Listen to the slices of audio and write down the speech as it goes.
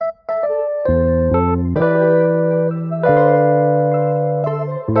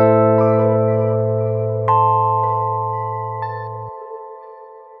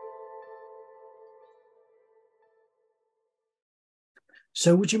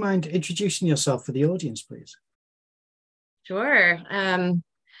So would you mind introducing yourself for the audience, please? Sure.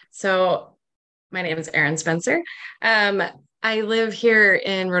 So my name is Erin Spencer. Um, I live here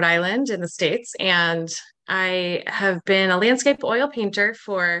in Rhode Island in the States, and I have been a landscape oil painter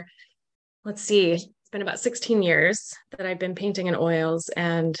for, let's see, it's been about 16 years that I've been painting in oils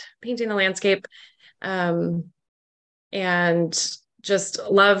and painting the landscape. Um, and just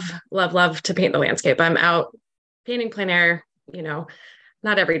love, love, love to paint the landscape. I'm out painting plein air, you know,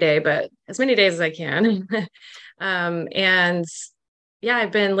 not every day, but as many days as I can. And yeah,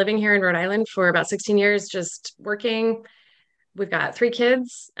 I've been living here in Rhode Island for about 16 years, just working. We've got three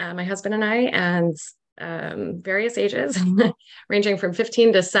kids, my husband and I, and various ages, ranging from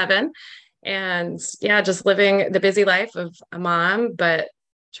 15 to 7. And yeah, just living the busy life of a mom, but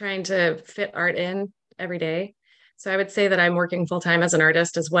trying to fit art in every day. So I would say that I'm working full time as an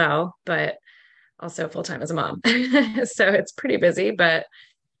artist as well, but also full time as a mom. So it's pretty busy, but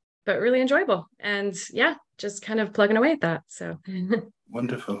really enjoyable. And yeah, just kind of plugging away at that. So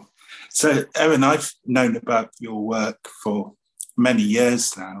Wonderful. So, Erin, I've known about your work for many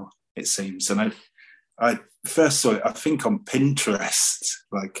years now, it seems. And I first saw it, I think, on Pinterest,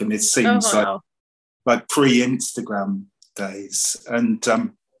 and it oh seems wow. like pre-Instagram days. And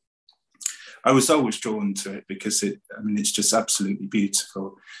I was always drawn to it because it's just absolutely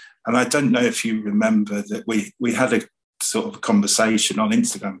beautiful. And I don't know if you remember that we had a sort of conversation on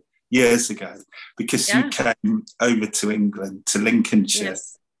Instagram years ago, because you Yeah. came over to England, to Lincolnshire,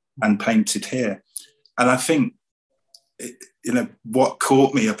 Yes. and painted here. And I think, what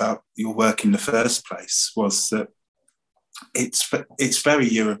caught me about your work in the first place was that it's very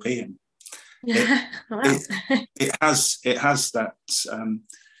European. It, Yeah. Wow. it, it has that,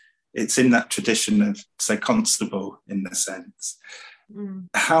 it's in that tradition of, say, Constable, in the sense. Mm.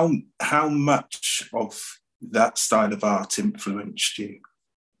 How much of that style of art influenced you?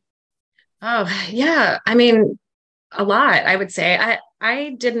 Oh, yeah. I mean, a lot, I would say. I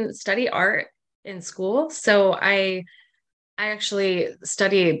didn't study art in school, so I actually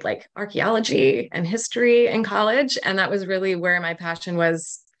studied like archaeology and history in college, and that was really where my passion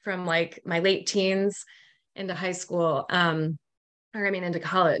was from like my late teens into high school, or I mean into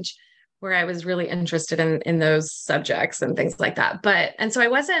college, where I was really interested in those subjects and things like that. But and so I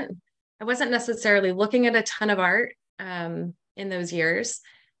wasn't necessarily looking at a ton of art in those years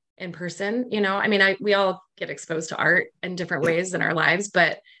in person. I mean, we all get exposed to art in different Yeah. ways in our lives,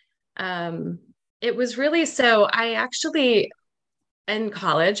 but um, it was really so I actually in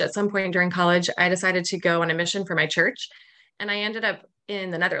college, at some point during college, I decided to go on a mission for my church, and I ended up in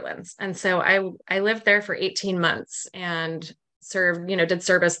the Netherlands. And so I lived there for 18 months and served, did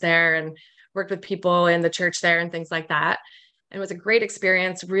service there and worked with people in the church there and things like that. And it was a great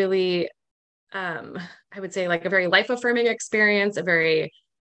experience, really, um, I would say like a very life affirming experience, a very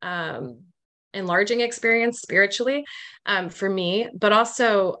um, enlarging experience spiritually for me. But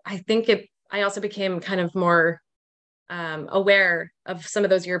also, I also became kind of more aware of some of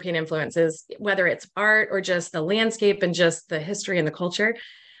those European influences, whether it's art or just the landscape and just the history and the culture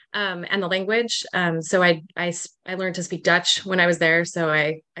and the language. So I learned to speak Dutch when I was there. So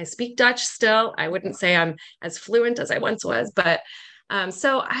I speak Dutch still. I wouldn't say I'm as fluent as I once was, but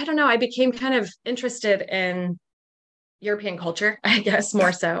so I don't know. I became kind of interested in European culture, I guess,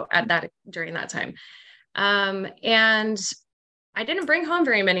 more so during that time. And I didn't bring home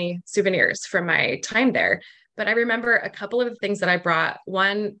very many souvenirs from my time there, but I remember a couple of the things that I brought.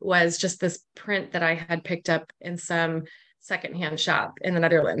 One was just this print that I had picked up in some secondhand shop in the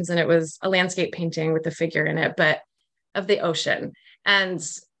Netherlands, and it was a landscape painting with a figure in it, but of the ocean. And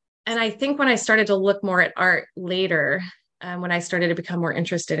and I think when I started to look more at art later, when I started to become more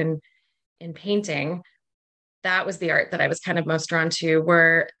interested in painting, that was the art that I was kind of most drawn to,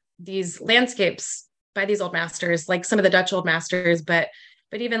 were these landscapes by these old masters, like some of the Dutch old masters, but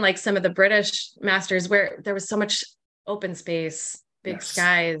even like some of the British masters, where there was so much open space, big Yes.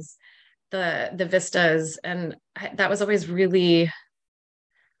 skies, the vistas, and that was always really,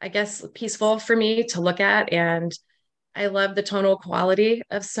 I guess, peaceful for me to look at. And I love the tonal quality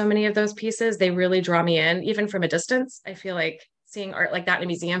of so many of those pieces. They really draw me in, even from a distance. I feel like seeing art like that in a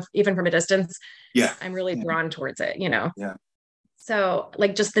museum, even from a distance, Yeah. I'm really Yeah. drawn towards it. Yeah. So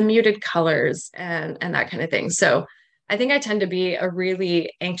like just the muted colors and that kind of thing. So I think I tend to be a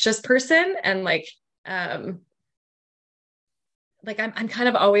really anxious person, and um I'm kind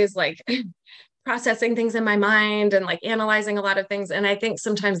of always like processing things in my mind and like analyzing a lot of things. And I think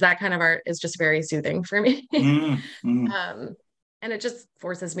sometimes that kind of art is just very soothing for me. Mm, mm. um and it just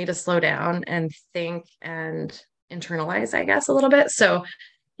forces me to slow down and think and internalize, I guess, a little bit. So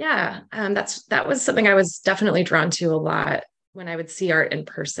yeah, that was something I was definitely drawn to a lot when I would see art in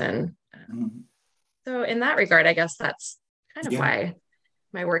person. Mm. So in that regard, I guess that's kind of why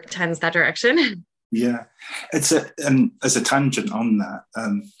my work tends that direction. Yeah, it's as a tangent on that,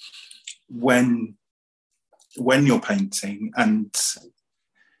 when you're painting and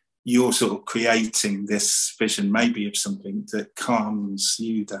you're sort of creating this vision maybe of something that calms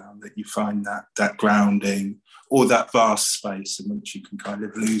you down, that you find that grounding or that vast space in which you can kind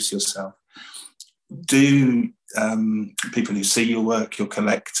of lose yourself. Do people who see your work, your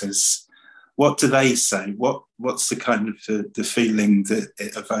collectors, what do they say? What's the kind of the feeling that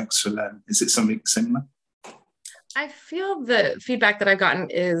it evokes for them? Is it something similar? I feel the feedback that I've gotten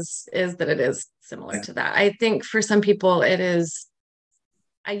is that it is similar to that. I think for some people it is,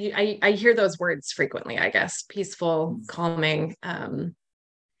 I hear those words frequently, I guess, peaceful, calming. And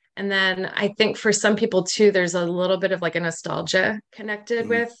then I think for some people too, there's a little bit of like a nostalgia connected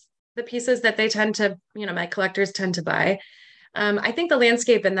with the pieces that they tend to, my collectors tend to buy. I think the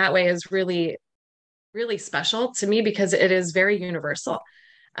landscape in that way is really, really special to me because it is very universal.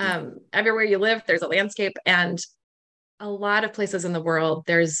 Everywhere you live, there's a landscape, and a lot of places in the world,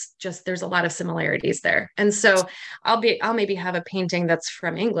 there's a lot of similarities there. And so I'll maybe have a painting that's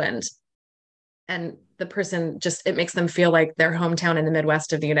from England, and the person it makes them feel like their hometown in the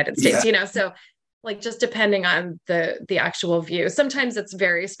Midwest of the United States, so like just depending on the actual view. Sometimes it's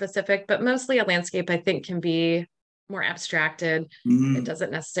very specific, but mostly a landscape I think can be more abstracted. It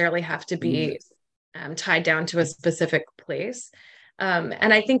doesn't necessarily have to be tied down to a specific place.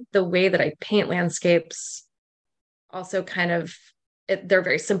 And I think the way that I paint landscapes also kind of, they're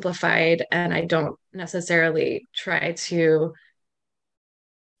very simplified, and I don't necessarily try to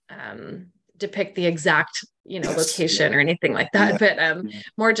depict the exact, location or anything like that, but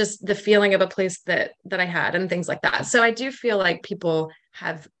more just the feeling of a place that I had and things like that. So I do feel like people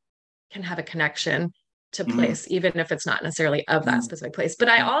can have a connection to place, even if it's not necessarily of that specific place. But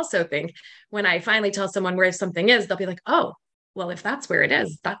I also think when I finally tell someone where something is, they'll be like, oh, well, if that's where it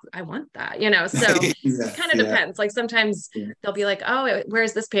is, I want that, so it kind of depends. Like sometimes they'll be like, oh,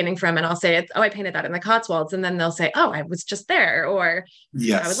 where's this painting from? And I'll say, I painted that in the Cotswolds. And then they'll say, oh, I was just there. Or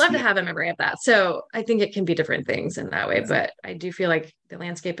I would love to have a memory of that. So I think it can be different things in that way, but I do feel like the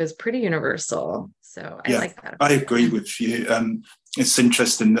landscape is pretty universal. So I like that. I agree with you. It's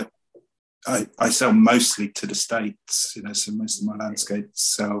interesting that I sell mostly to the States, so most of my landscapes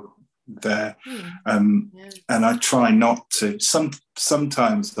sell there. And I try not to.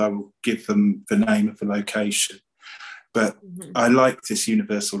 Sometimes I will give them the name of the location, but I like this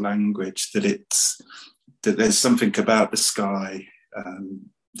universal language that there's something about the sky,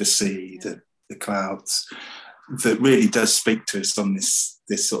 the sea, the clouds that really does speak to us on this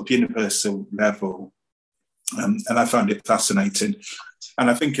sort of universal level. And I find it fascinating. And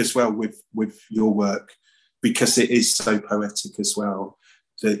I think as well with your work, because it is so poetic as well,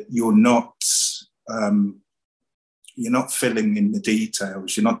 that you're not filling in the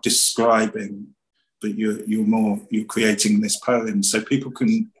details, you're not describing, but you're creating this poem, so people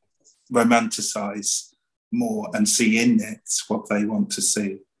can romanticize more and see in it what they want to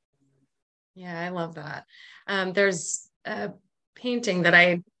see. Yeah, I love that. There's a painting that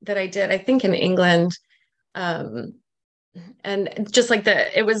I did, I think in England, and just like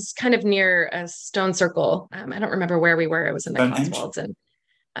it was kind of near a stone circle. I don't remember where we were. It was in the Cotswolds, and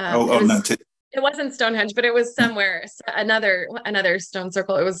it wasn't Stonehenge, but it was somewhere, another stone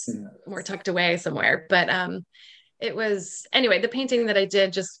circle. It was more tucked away somewhere, but it was, anyway, the painting that I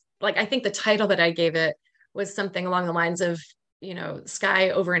did, just like, I think the title that I gave it was something along the lines of, sky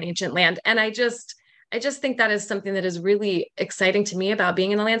over an ancient land. And I just think that is something that is really exciting to me about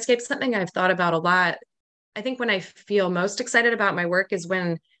being in the landscape, something I've thought about a lot. I think when I feel most excited about my work is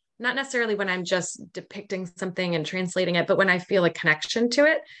not necessarily when I'm just depicting something and translating it, but when I feel a connection to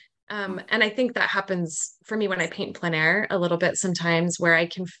it. And I think that happens for me when I paint plein air a little bit sometimes, where I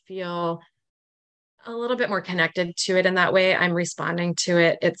can feel a little bit more connected to it in that way. I'm responding to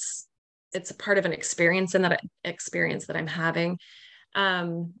it. It's a part of an experience, and that experience that I'm having. I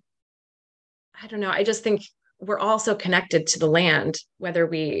don't know. I just think we're all so connected to the land, whether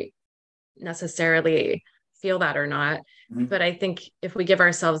we necessarily feel that or not. But I think if we give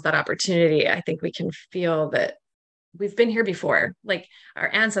ourselves that opportunity, I think we can feel that we've been here before. Like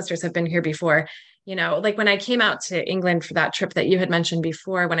our ancestors have been here before, like when I came out to England for that trip that you had mentioned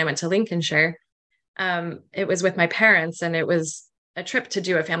before, when I went to Lincolnshire, it was with my parents, and it was a trip to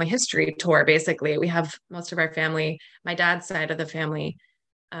do a family history tour. Basically, we have most of our family, my dad's side of the family,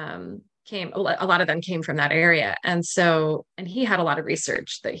 a lot of them came from that area. And he had a lot of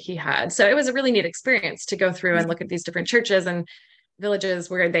research that he had. So it was a really neat experience to go through and look at these different churches and villages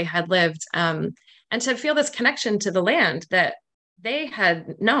where they had lived. And and to feel this connection to the land that they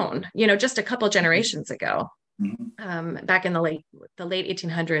had known, just a couple generations ago. Back in the late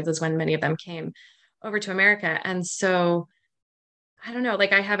 1800s is when many of them came over to America. And so I don't know,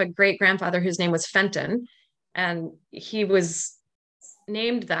 like I have a great grandfather whose name was Fenton, and he was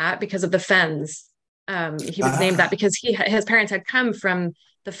named that because of the fens. He was named that because his parents had come from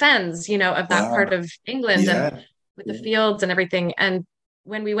the fens, of that part of England, and with the fields and everything. And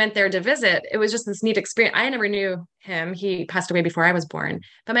when we went there to visit, it was just this neat experience. I never knew him. He passed away before I was born,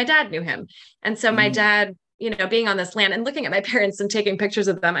 but my dad knew him. And so my dad, being on this land and looking at my parents and taking pictures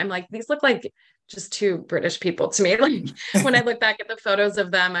of them, I'm like, these look like just two British people to me. Like when I look back at the photos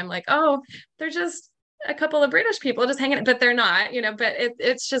of them, I'm like, oh, they're just a couple of British people just hanging, but they're not, but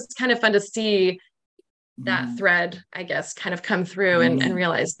it's just kind of fun to see that thread, I guess, kind of come through and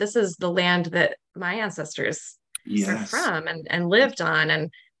realize this is the land that my ancestors are from and lived on. And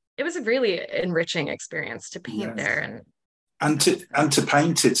it was a really enriching experience to paint there. And to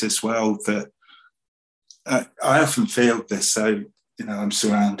paint it as well, that I often feel this. So, I'm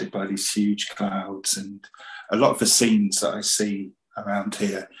surrounded by these huge clouds, and a lot of the scenes that I see around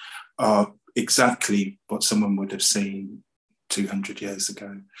here are exactly what someone would have seen 200 years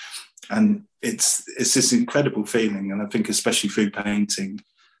ago. And it's this incredible feeling. And I think especially through painting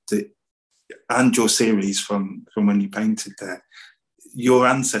and your series from when you painted there, your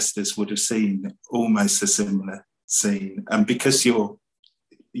ancestors would have seen almost a similar scene. And because you're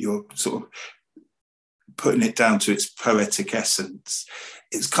sort of putting it down to its poetic essence,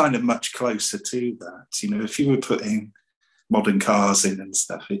 it's kind of much closer to that. If you were putting modern cars in and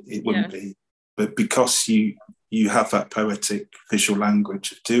stuff, it wouldn't be. But because you have that poetic visual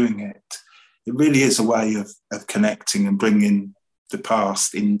language of doing it, it really is a way of connecting and bringing the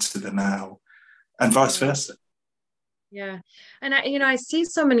past into the now, and vice versa. Yeah. And I see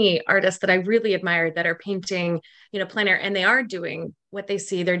so many artists that I really admire that are painting, plein air, and they are doing what they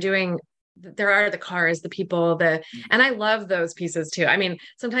see. There are the cars, the people, and I love those pieces too. I mean,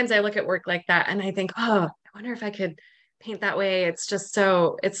 sometimes I look at work like that and I think, oh, I wonder if I could paint that way. It's just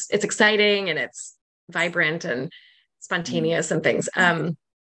so it's exciting and it's vibrant and spontaneous and things.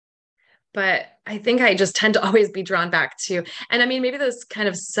 But I think I just tend to always be drawn back to, and I mean, maybe this kind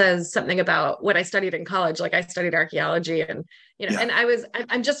of says something about what I studied in college. Like I studied archaeology and, and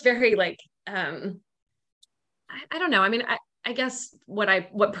I'm just very like, I don't know. I mean, I guess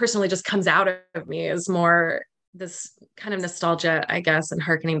what personally just comes out of me is more this kind of nostalgia, I guess, and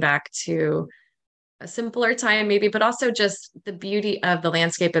hearkening back to a simpler time maybe, but also just the beauty of the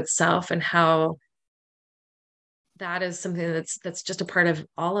landscape itself and how that is something that's just a part of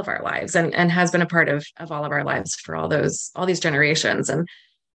all of our lives and has been a part of all of our lives for all these generations. And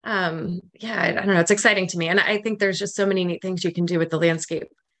I don't know, it's exciting to me. And I think there's just so many neat things you can do with the landscape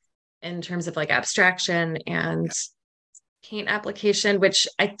in terms of like abstraction and paint application, which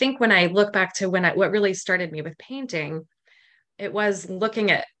I think when I look back to what really started me with painting, it was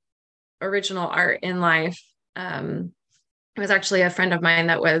looking at original art in life. It was actually a friend of mine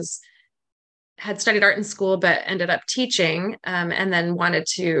that had studied art in school, but ended up teaching, and then wanted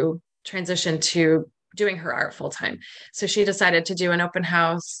to transition to doing her art full time. So she decided to do an open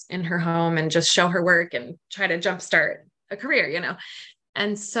house in her home and just show her work and try to jumpstart a career,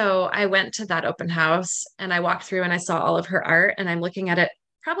 And so I went to that open house and I walked through and I saw all of her art, and I'm looking at it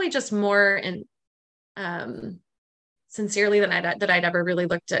probably just more in sincerely than I'd ever really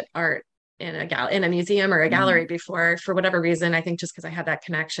looked at art in a museum or a gallery before, for whatever reason. I think just because I had that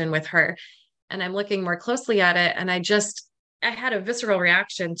connection with her. And I'm looking more closely at it. And I had a visceral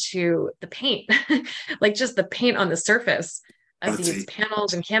reaction to the paint, like just the paint on the surface of these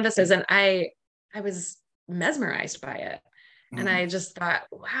panels and canvases. And I was mesmerized by it. And I just thought,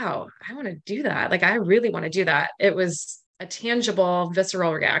 wow, I want to do that. Like, I really want to do that. It was a tangible,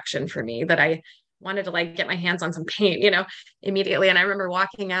 visceral reaction for me that I wanted to like get my hands on some paint, immediately. And I remember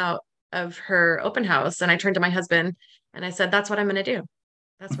walking out of her open house and I turned to my husband and I said, that's what I'm going to do.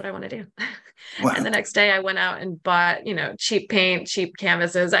 That's what I want to do. Wow. And the next day I went out and bought, cheap paint, cheap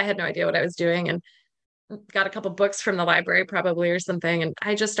canvases. I had no idea what I was doing, and got a couple books from the library probably or something. And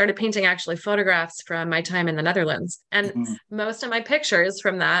I just started painting actually photographs from my time in the Netherlands. And most of my pictures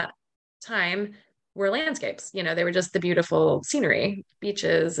from that time were landscapes. They were just the beautiful scenery,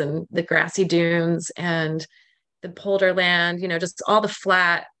 beaches and the grassy dunes and the polder land, just all the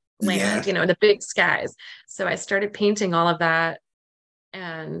flat land, and the big skies. So I started painting all of that.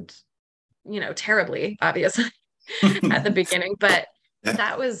 And, terribly, obviously, at the beginning, but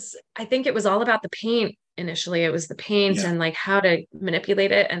I think it was all about the paint initially. It was the paint and like how to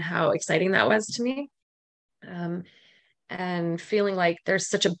manipulate it and how exciting that was to me. And feeling like there's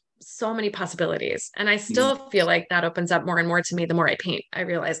such a so many possibilities. And I still feel like that opens up more and more to me the more I paint. I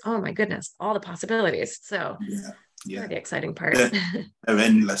realize, oh my goodness, all the possibilities. So yeah, the exciting part. They're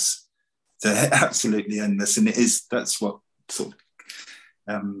endless. They're absolutely endless. And that's what sort of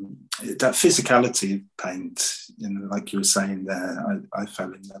that physicality of paint, like you were saying there, I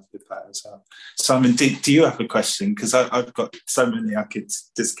fell in love with that as well. Simon, do you have a question? Because I've got so many I could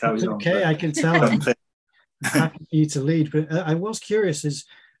just carry on. Okay, I can tell. I'm happy for you to lead, but I was curious, is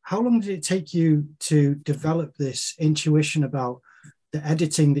how long did it take you to develop this intuition about the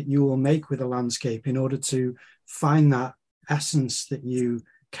editing that you will make with a landscape in order to find that essence that you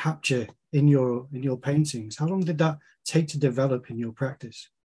capture in your paintings? How long did that take to develop in your practice?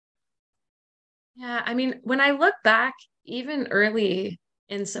 Yeah, I mean, when I look back, even early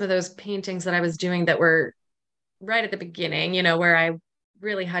in some of those paintings that I was doing that were right at the beginning, where I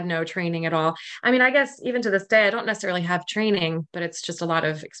really had no training at all. I mean, I guess even to this day, I don't necessarily have training, but it's just a lot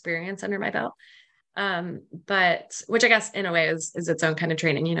of experience under my belt. But which I guess in a way is its own kind of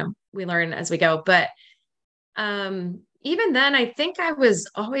training, we learn as we go. But even then, I think I was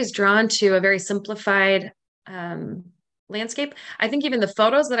always drawn to a very simplified landscape. I think even the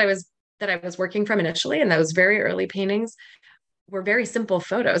photos that I was working from initially in those very early paintings were very simple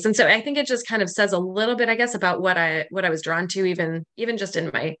photos. And so I think it just kind of says a little bit, I guess, about what I was drawn to, even just in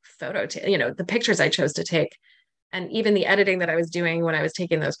my photo, the pictures I chose to take, and even the editing that I was doing when I was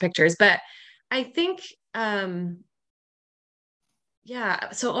taking those pictures. But I think, so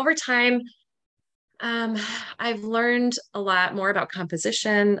over time, I've learned a lot more about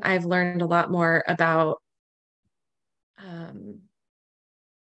composition. I've learned a lot more about,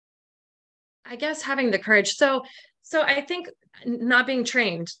 I guess, having the courage. So I think not being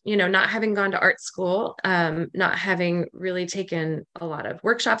trained, not having gone to art school, not having really taken a lot of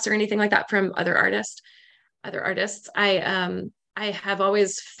workshops or anything like that from other artists, I have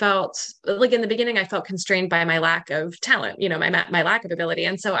always felt like in the beginning, I felt constrained by my lack of talent, my lack of ability.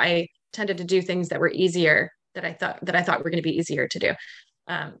 And so I tended to do things that were easier that I thought were going to be easier to do.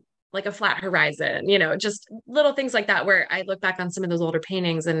 Like a flat horizon, just little things like that, where I look back on some of those older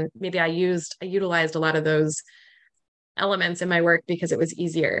paintings and maybe I utilized a lot of those elements in my work because it was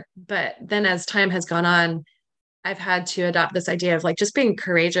easier. But then as time has gone on, I've had to adopt this idea of like just being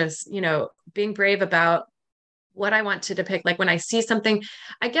courageous, being brave about what I want to depict. Like when I see something,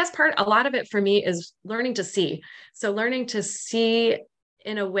 I guess a lot of it for me is learning to see. So learning to see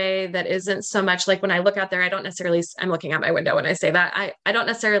in a way that isn't so much like when I look out there, I'm looking out my window when I say that. I don't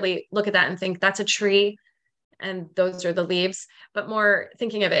necessarily look at that and think that's a tree and those are the leaves, but more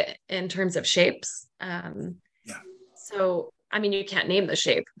thinking of it in terms of shapes. So, I mean, you can't name the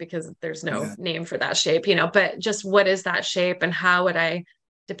shape because there's no name for that shape, but just what is that shape and how would I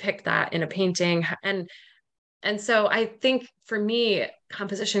depict that in a painting? And so I think for me,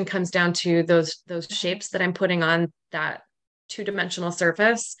 composition comes down to those shapes that I'm putting on that two-dimensional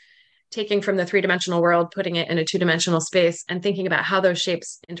surface, taking from the three-dimensional world, putting it in a two-dimensional space and thinking about how those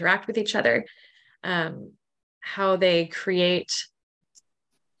shapes interact with each other, how they create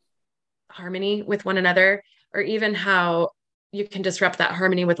harmony with one another, or even how you can disrupt that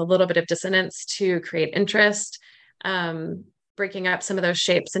harmony with a little bit of dissonance to create interest, breaking up some of those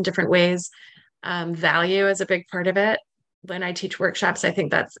shapes in different ways. Value is a big part of it. When I teach workshops, I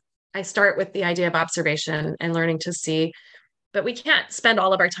think I start with the idea of observation and learning to see, but we can't spend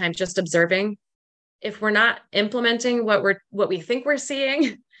all of our time just observing. If we're not implementing what we think we're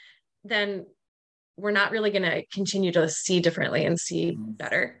seeing, then we're not really going to continue to see differently and see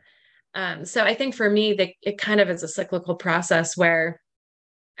better. So I think for me, it kind of is a cyclical process where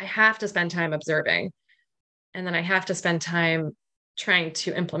I have to spend time observing, and then I have to spend time trying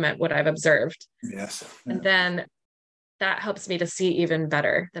to implement what I've observed. Yes. Yeah. And then that helps me to see even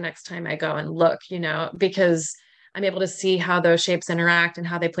better the next time I go and look, because I'm able to see how those shapes interact and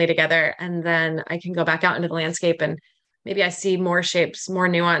how they play together. And then I can go back out into the landscape and maybe I see more shapes, more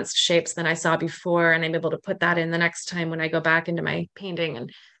nuanced shapes than I saw before. And I'm able to put that in the next time when I go back into my painting.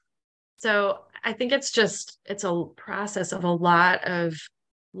 And so I think it's a process of a lot of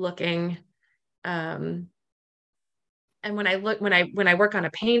looking. And when I work on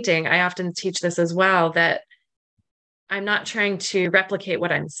a painting, I often teach this as well, that I'm not trying to replicate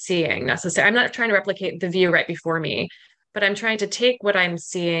what I'm seeing necessarily. I'm not trying to replicate the view right before me, but I'm trying to take what I'm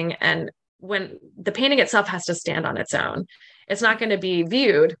seeing, and when the painting itself has to stand on its own, it's not going to be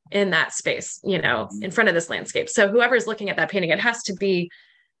viewed in that space, in front of this landscape. So whoever's looking at that painting, it has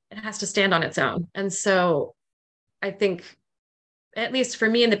to stand on its own. And so I think, at least for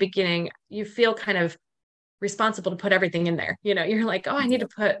me in the beginning, you feel kind of responsible to put everything in there. You're like, oh, I need to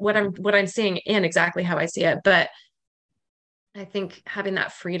put what I'm seeing in exactly how I see it. But I think having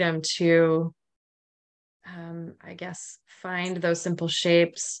that freedom to, I guess, find those simple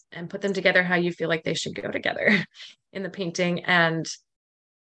shapes and put them together how you feel like they should go together in the painting, and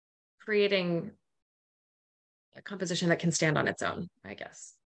creating a composition that can stand on its own, I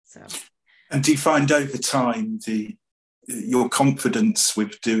guess. So. And do you find over time your confidence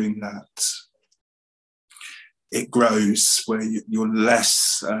with doing that, it grows, where you're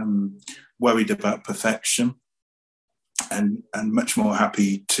less worried about perfection, and much more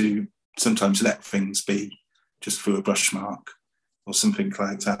happy to sometimes let things be just through a brush mark or something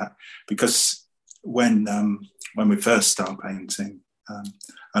like that? Because when we first start painting,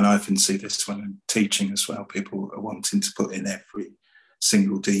 and I often see this when I'm teaching as well, people are wanting to put in every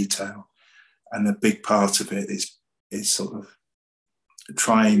single detail, and a big part of it is sort of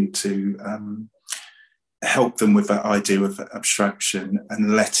trying to help them with that idea of abstraction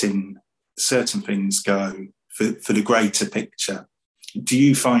and letting certain things go for the greater picture. Do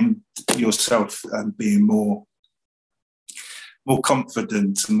you find yourself being more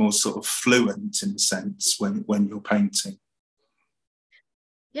confident and more sort of fluent, in a sense, when you're painting?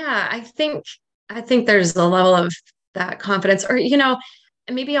 Yeah, I think there's a level of that confidence, or,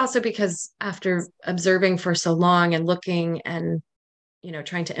 maybe also because after observing for so long and looking and,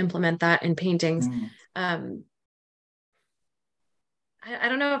 trying to implement that in paintings, I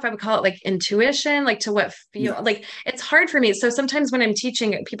don't know if I would call it like intuition, like to what feel like it's hard for me. So sometimes when I'm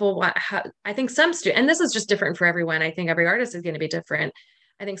teaching, people want, I think some students, and this is just different for everyone. I think every artist is going to be different.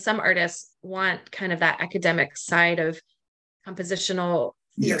 I think some artists want kind of that academic side of compositional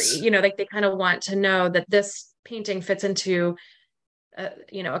theory, like they kind of want to know that this painting fits into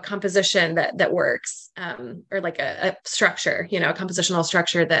a composition that works, or like a structure, a compositional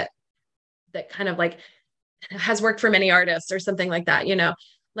structure that kind of like has worked for many artists or something like that.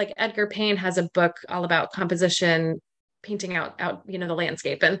 Like Edgar Payne has a book all about composition, painting out the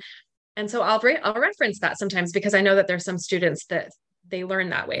landscape, and so I'll reference that sometimes, because I know that there's some students that they learn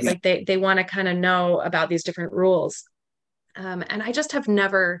that way. Like they want to kind of know about these different rules, and I just have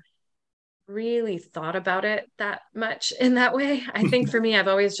never really thought about it that much in that way. I think for me, I've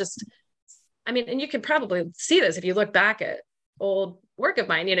always just, and you can probably see this if you look back at old work of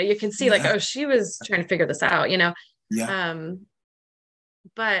mine, you can see like, oh, she was trying to figure this out,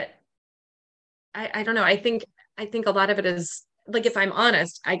 but I don't know. I think a lot of it is like, if I'm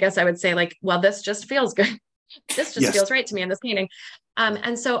honest, I guess I would say like, well, this just feels good. This just feels right to me in this painting.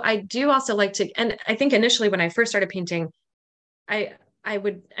 And so I do also like to, and I think initially when I first started painting, I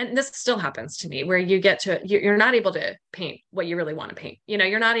would, and this still happens to me, where you get to, you're not able to paint what you really want to paint.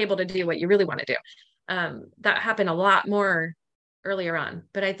 You're not able to do what you really want to do. That happened a lot more earlier on,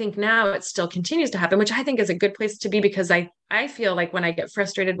 but I think now it still continues to happen, which I think is a good place to be, because I feel like when I get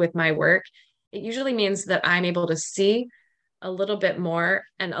frustrated with my work, it usually means that I'm able to see a little bit more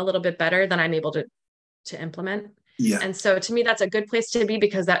and a little bit better than I'm able to implement. Yeah. And so to me, that's a good place to be,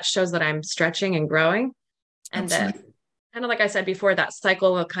 because that shows that I'm stretching and growing, and Absolutely. that, kind of like I said before, that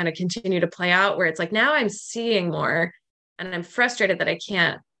cycle will kind of continue to play out, where it's like, now I'm seeing more and I'm frustrated that I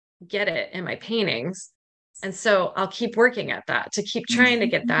can't get it in my paintings. And so I'll keep working at that, to keep trying to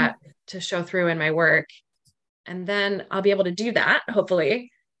get that to show through in my work. And then I'll be able to do that,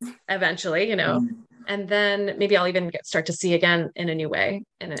 hopefully, eventually, and then maybe I'll even start to see again in a new way,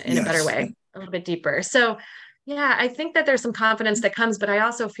 in a better way, a little bit deeper. So yeah, I think that there's some confidence that comes, but I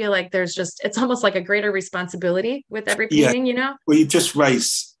also feel like it's almost like a greater responsibility with every painting, Well, you just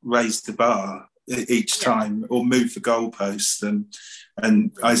raise the bar each time, or move the goalpost,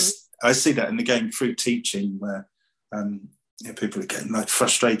 and I see that in the game through teaching, where people are getting like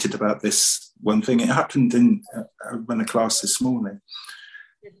frustrated about this one thing. It happened in when a class this morning,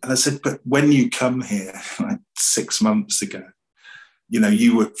 and I said, but when you come here like 6 months ago,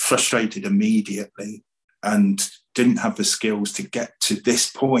 you were frustrated immediately and didn't have the skills to get to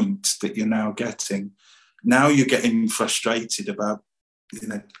this point that you're now getting. Now you're getting frustrated about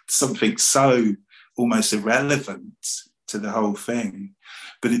something so almost irrelevant to the whole thing,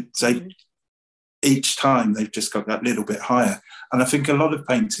 but each time they've just got that little bit higher. And I think a lot of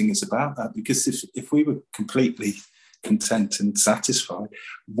painting is about that, because if we were completely content and satisfied,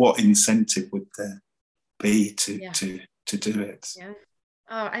 what incentive would there be to do it? Yeah.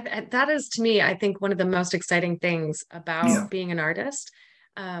 Oh, that is, to me, I think one of the most exciting things about being an artist.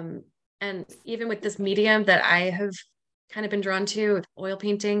 And even with this medium that I have kind of been drawn to, with oil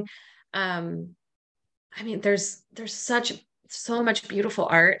painting, there's so much beautiful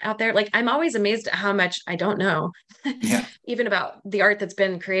art out there. Like, I'm always amazed at how much I don't know, even about the art that's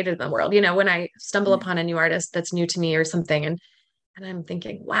been created in the world. When I stumble upon a new artist that's new to me or something, and And I'm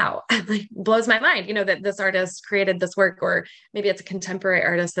thinking, wow, like blows my mind, that this artist created this work, or maybe it's a contemporary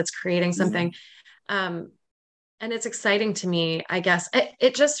artist that's creating something. And it's exciting to me, I guess.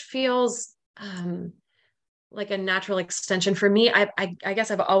 It just feels like a natural extension for me. I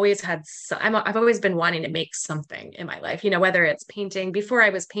guess I've always I've always been wanting to make something in my life, whether it's painting. Before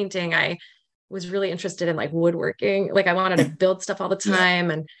I was painting, I was really interested in like woodworking. Like I wanted to build stuff all the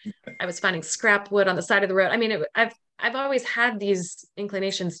time. And I was finding scrap wood on the side of the road. I mean, I've always had these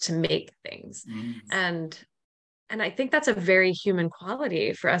inclinations to make things. And I think that's a very human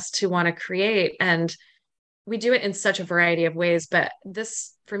quality for us to want to create. And we do it in such a variety of ways, but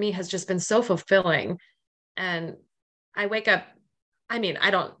this for me has just been so fulfilling. And I wake up, I mean,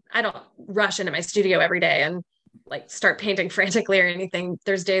 I don't rush into my studio every day and like start painting frantically or anything.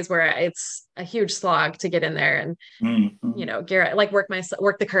 There's days where it's a huge slog to get in there and, Garrett, like work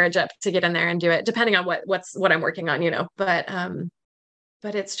the courage up to get in there and do it, depending on what I'm working on, but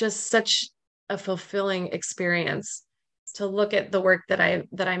it's just such a fulfilling experience to look at the work that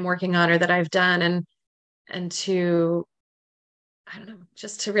I'm working on or that I've done and to, I don't know,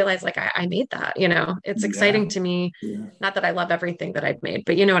 just to realize like I made that, it's exciting to me. Not that I love everything that I've made,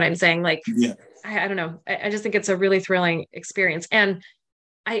 but you know what I'm saying? Like, I don't know. I just think it's a really thrilling experience. And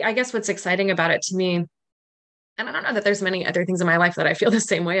I guess what's exciting about it to me, and I don't know that there's many other things in my life that I feel the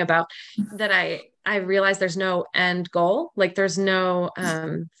same way about, that I realize there's no end goal. Like there's no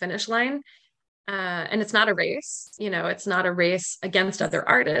finish line. And it's not a race, it's not a race against other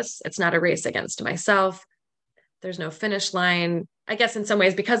artists. It's not a race against myself. There's no finish line. I guess in some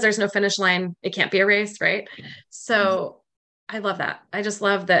ways, because there's no finish line, it can't be a race, right? So I love that. I just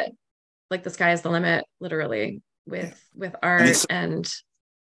love that, like the sky is the limit, literally, with art, and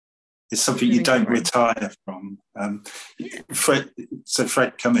it's something you don't retire from. Fred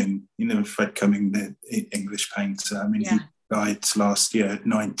Cumming, Fred Cumming, the English painter. I mean, he died last year at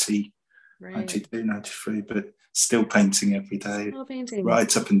 90, 92, 93, but still painting every day,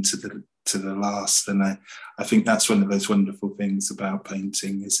 right up into the last. And I think that's one of those wonderful things about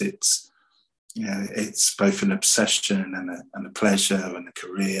painting, is it's both an obsession and a pleasure and a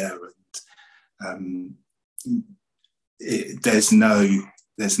career, and there's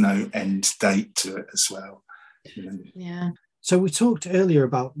no end date to it as well. So we talked earlier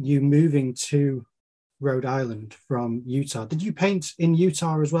about you moving to Rhode Island from Utah. Did you paint in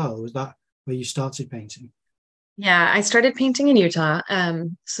Utah as well? Was that where you started painting? Yeah, I started painting in Utah.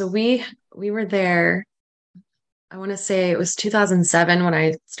 So we were there, I want to say it was 2007 when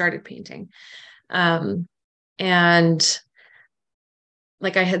I started painting. And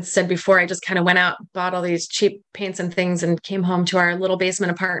like I had said before, I just kind of went out, bought all these cheap paints and things, and came home to our little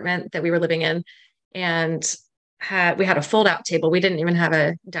basement apartment that we were living in. And we had a fold-out table. We didn't even have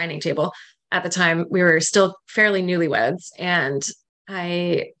a dining table at the time. We were still fairly newlyweds. And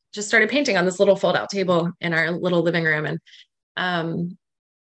I just started painting on this little fold-out table in our little living room. And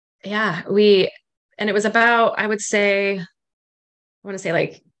and it was about, I want to say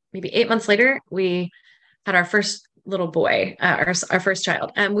like maybe 8 months later, we had our first little boy, our first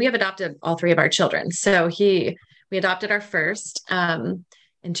child. And we have adopted all three of our children. So we adopted our first in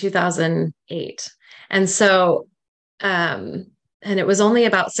 2008. And so, and it was only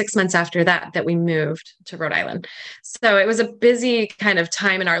about 6 months after that we moved to Rhode Island. So it was a busy kind of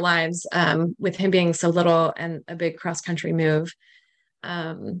time in our lives, with him being so little and a big cross-country move.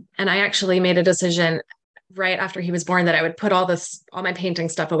 And I actually made a decision right after he was born that I would put all my painting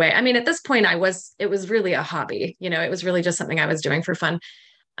stuff away. I mean, at this point it was really a hobby, it was really just something I was doing for fun.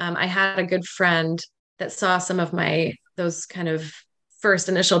 I had a good friend that saw some of those kind of first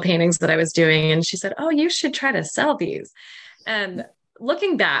initial paintings that I was doing. And she said, "Oh, you should try to sell these." And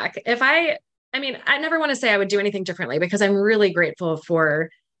looking back, I never want to say I would do anything differently, because I'm really grateful for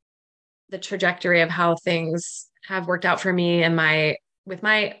the trajectory of how things have worked out for me and with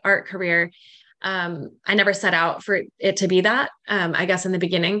my art career. I never set out for it to be that, I guess in the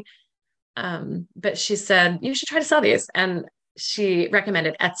beginning. But she said, "You should try to sell these." And she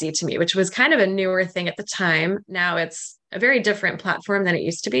recommended Etsy to me, which was kind of a newer thing at the time. Now it's a very different platform than it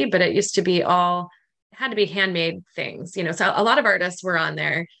used to be, but it used to be it had to be handmade things, so a lot of artists were on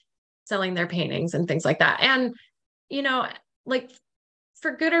there selling their paintings and things like that. And, like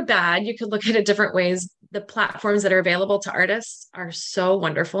for good or bad, you could look at it different ways. The platforms that are available to artists are so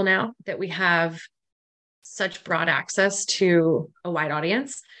wonderful now that we have such broad access to a wide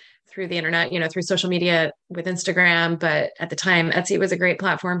audience through the internet, through social media with Instagram. But at the time, Etsy was a great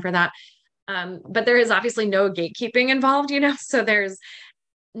platform for that. But there is obviously no gatekeeping involved, so there's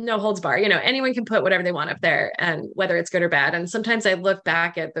no holds bar, anyone can put whatever they want up there, and whether it's good or bad. And sometimes I look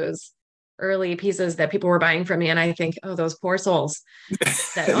back at those early pieces that people were buying from me. And I think, oh, those poor souls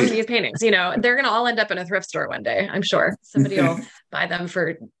that own these paintings, you know, they're going to all end up in a thrift store one day. I'm sure somebody will buy them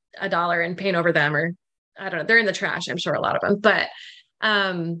for $1 and paint over them, or I don't know, they're in the trash. I'm sure a lot of them, but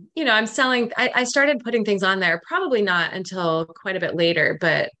you know, I started putting things on there, probably not until quite a bit later,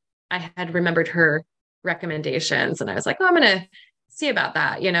 but I had remembered her recommendations and I was like, oh, I'm going to see about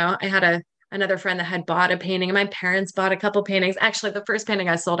that. You know, I had another friend that had bought a painting, and my parents bought a couple paintings. Actually, the first painting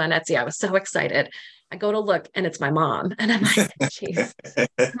I sold on Etsy, I was so excited. I go to look and it's my mom. And I'm like, geez.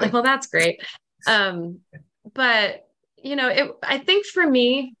 I'm like, well, that's great. But you know, I think for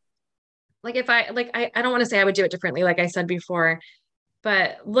me, like I don't want to say I would do it differently, like I said before,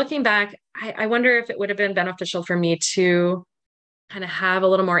 but looking back, I wonder if it would have been beneficial for me to kind of have a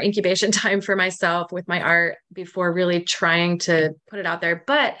little more incubation time for myself with my art before really trying to put it out there.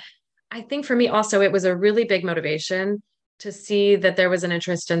 But I think for me also, it was a really big motivation to see that there was an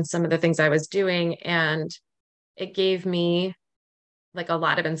interest in some of the things I was doing. And it gave me like a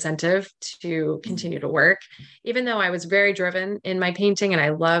lot of incentive to continue to work, even though I was very driven in my painting and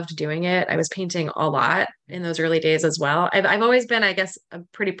I loved doing it. I was painting a lot in those early days as well. I've always been, I guess, a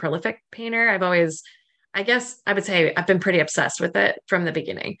pretty prolific painter. I guess I would say I've been pretty obsessed with it from the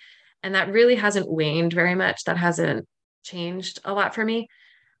beginning. And that really hasn't waned very much. That hasn't changed a lot for me.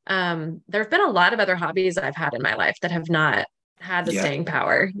 There have been a lot of other hobbies I've had in my life that have not had the staying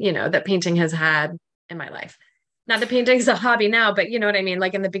power, you know, that painting has had in my life. Not that painting's a hobby now, but you know what I mean?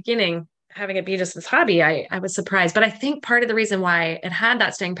 Like in the beginning, having it be just this hobby, I was surprised. But I think part of the reason why it had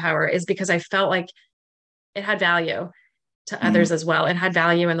that staying power is because I felt like it had value to others as well. It had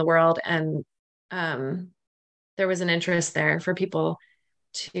value in the world. And there was an interest there for people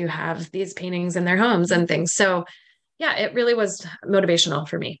to have these paintings in their homes and things. So yeah, it really was motivational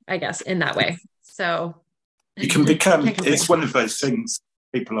for me, I guess, in that way. So you can become, it's one of those things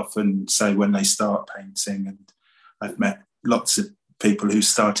people often say when they start painting, and I've met lots of people who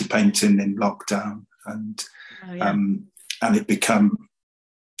started painting in lockdown, and they become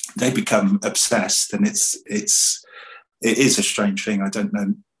obsessed, and it is a strange thing. I don't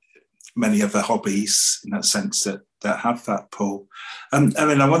know many other hobbies in that sense that have that pull. I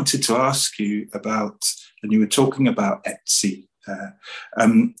mean, I wanted to ask you about, and you were talking about Etsy there,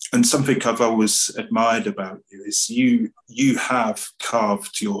 and something I've always admired about you is you have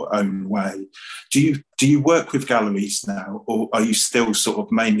carved your own way. Do you work with galleries now, or are you still sort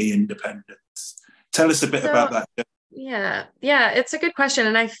of mainly independent? Tell us a bit about that. Yeah, it's a good question,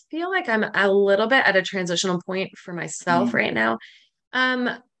 and I feel like I'm a little bit at a transitional point for myself right now.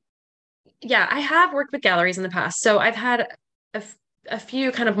 Yeah, I have worked with galleries in the past. So I've had a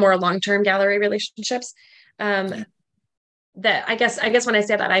few kind of more long-term gallery relationships. That I guess when I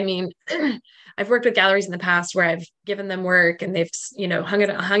say that, I mean, I've worked with galleries in the past where I've given them work and they've, you know, hung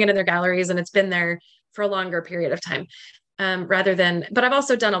it in their galleries, and it's been there for a longer period of time. But I've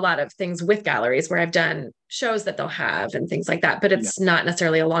also done a lot of things with galleries where I've done shows that they'll have and things like that, but it's not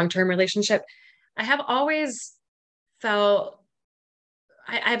necessarily a long-term relationship. I have always felt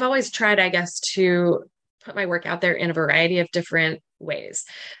I've always tried, I guess, to put my work out there in a variety of different ways.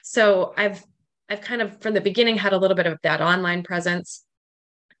 So I've kind of from the beginning had a little bit of that online presence.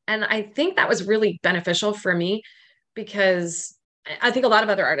 And I think that was really beneficial for me because I think a lot of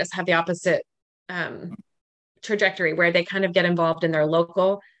other artists have the opposite trajectory where they kind of get involved in their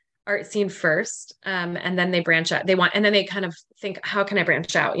local art scene first. And then they branch out. And then they kind of think, how can I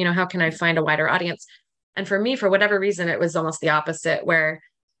branch out? You know, how can I find a wider audience? And for me, for whatever reason, it was almost the opposite, where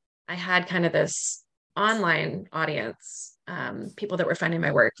I had kind of this online audience, people that were finding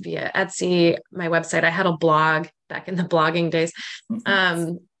my work via Etsy, my website. I had a blog back in the blogging days.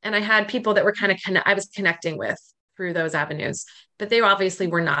 And I had people that were I was connecting with through those avenues, but they obviously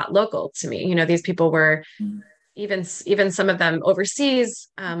were not local to me. You know, these people were even some of them overseas,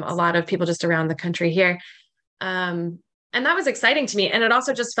 a lot of people just around the country here. And that was exciting to me. And it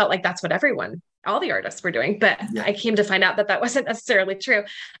also just felt like that's what all the artists were doing. But I came to find out that wasn't necessarily true.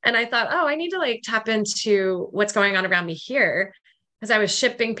 And I thought, I need to like tap into what's going on around me here. Because I was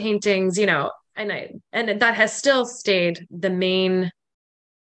shipping paintings, you know, and that has still stayed the main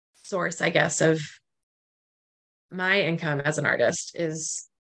source, I guess, of my income as an artist is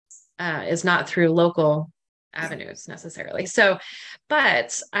not through local avenues necessarily. So,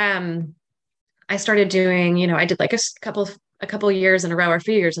 but I started doing, you know, I did like a couple years in a row, or a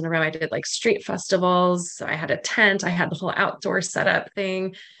few years in a row, I did like street festivals. So I had a tent, I had the whole outdoor setup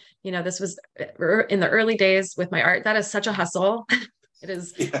thing. You know, this was in the early days with my art. That is such a hustle. It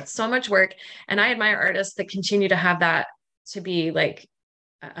is so much work. And I admire artists that continue to have that to be like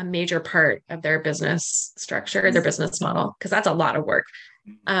a major part of their business structure, their business model, because that's a lot of work.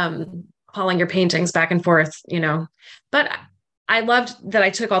 hauling your paintings back and forth, but I loved that I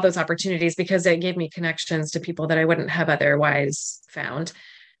took all those opportunities because it gave me connections to people that I wouldn't have otherwise found.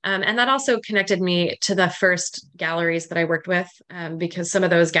 And that also connected me to the first galleries that I worked with, because some of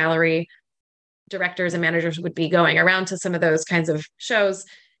those gallery directors and managers would be going around to some of those kinds of shows,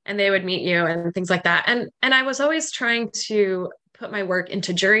 and they would meet you and things like that. And I was always trying to put my work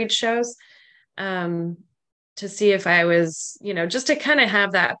into juried shows, to see if I was, just to kind of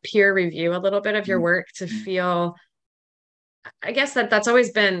have that peer review a little bit of your work, to feel, I guess that's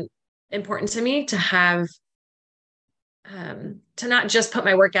always been important to me, to have, to not just put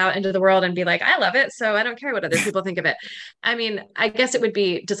my work out into the world and be like, I love it, so I don't care what other people think of it. I mean, I guess it would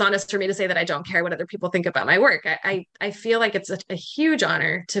be dishonest for me to say that I don't care what other people think about my work. I feel like it's a huge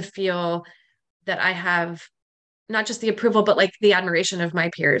honor to feel that I have not just the approval, but like the admiration of my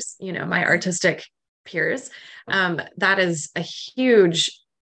peers, my artistic peers. That is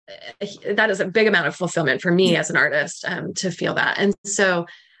a big amount of fulfillment for me as an artist, to feel that. And so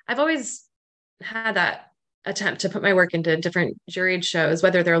I've always had that attempt to put my work into different juried shows,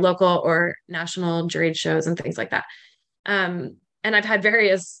 whether they're local or national juried shows and things like that. And I've had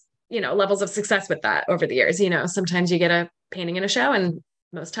various, levels of success with that over the years. Sometimes you get a painting in a show and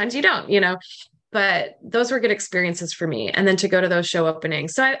most times you don't, but those were good experiences for me. And then to go to those show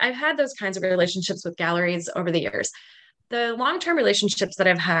openings. So I've had those kinds of relationships with galleries over the years. The long-term relationships that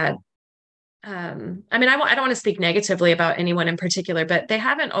I've had, I mean, I don't want to speak negatively about anyone in particular, but they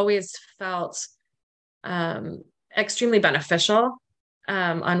haven't always felt extremely beneficial,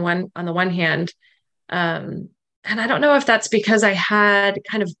 on the one hand. And I don't know if that's because I had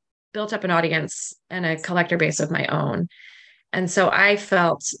kind of built up an audience and a collector base of my own. And so I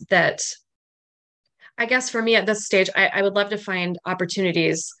felt that, I guess for me at this stage, I would love to find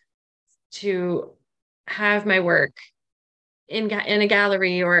opportunities to have my work in a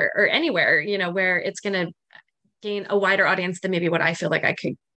gallery or anywhere, where it's going to gain a wider audience than maybe what I feel like I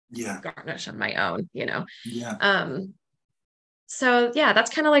could garnish on my own, So yeah,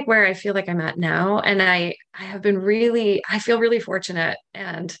 that's kind of like where I feel like I'm at now. And I feel really fortunate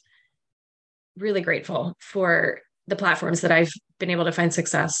and really grateful for the platforms that I've been able to find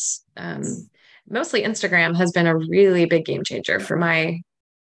success. Mostly Instagram has been a really big game changer for my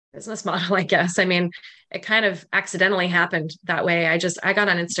business model, I guess. I mean, it kind of accidentally happened that way. I got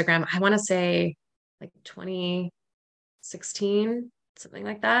on Instagram, I want to say like 2016, something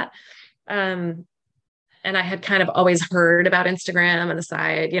like that. And I had kind of always heard about Instagram on the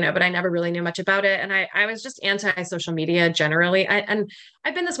side, but I never really knew much about it. And I was just anti-social media generally. And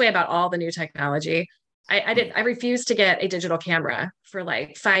I've been this way about all the new technology. I refused to get a digital camera for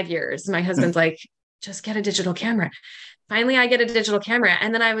like 5 years. My husband's like, just get a digital camera. Finally, I get a digital camera.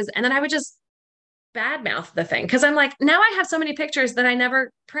 And then I would just badmouth the thing. Cause I'm like, now I have so many pictures that I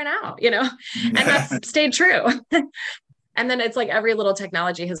never print out, and that's stayed true. And then it's like every little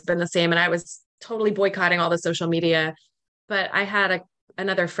technology has been the same. And I was totally boycotting all the social media, but I had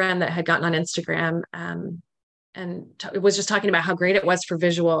another friend that had gotten on Instagram, and was just talking about how great it was for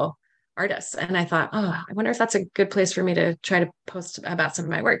visual artists. And I thought, I wonder if that's a good place for me to try to post about some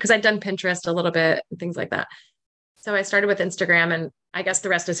of my work. Cause I'd done Pinterest a little bit and things like that. So I started with Instagram, and I guess the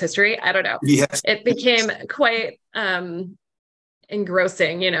rest is history. I don't know. Yes. It became quite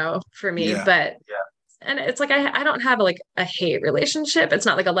engrossing, for me, but and it's like, I don't have like a hate relationship. It's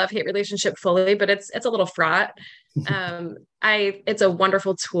not like a love-hate relationship fully, but it's a little fraught. It's a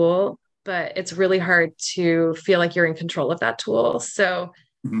wonderful tool, but it's really hard to feel like you're in control of that tool. So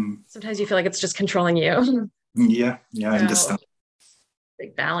sometimes you feel like it's just controlling you. I understand.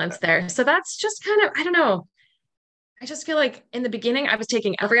 Big balance there. So that's just kind of, I don't know. I just feel like in the beginning, I was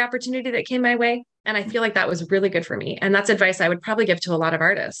taking every opportunity that came my way. And I feel like that was really good for me. And that's advice I would probably give to a lot of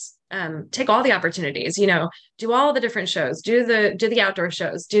artists. Take all the opportunities, do all the different shows, do the outdoor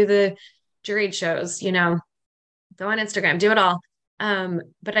shows, do the juried shows, go on Instagram, do it all.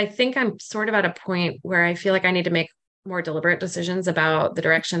 But I think I'm sort of at a point where I feel like I need to make more deliberate decisions about the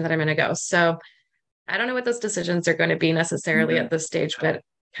direction that I'm going to go. So I don't know what those decisions are going to be necessarily at this stage, but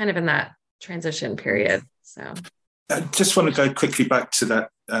kind of in that transition period. So I just want to go quickly back to that.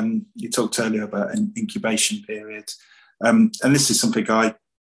 You talked earlier about an incubation period. And this is something I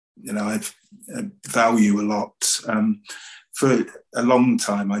value a lot. For a long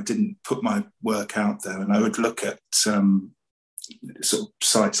time, I didn't put my work out there, and I would look at sort of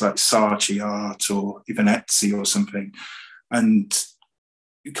sites like Saatchi Art or even Etsy or something, and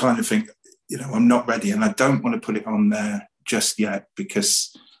you kind of think, I'm not ready, and I don't want to put it on there just yet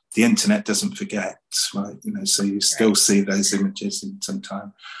because the internet doesn't forget, right? So you still see those images in some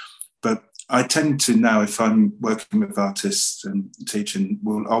time. But I tend to now, if I'm working with artists and teaching,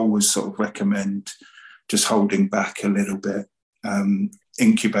 will always sort of recommend just holding back a little bit,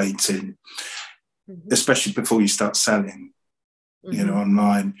 incubating, especially before you start selling,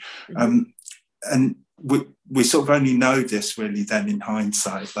 online. And we sort of only know this really then in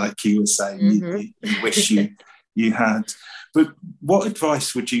hindsight, like you were saying, you wish you had. But what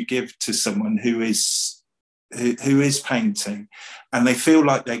advice would you give to someone who is painting and they feel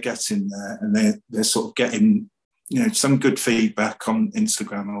like they're getting there and they're sort of getting, some good feedback on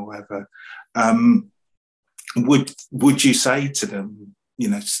Instagram or whatever? Would you say to them,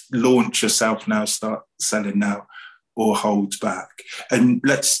 launch yourself now, start selling now, or hold back? And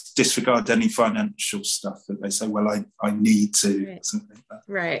let's disregard any financial stuff that they say, well, I need to, right. Something like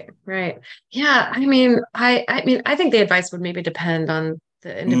that. Right. Yeah. I mean, I think the advice would maybe depend on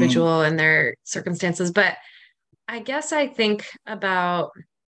the individual and their circumstances, but I guess I think about,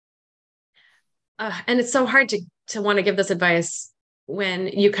 and it's so hard to want to give this advice when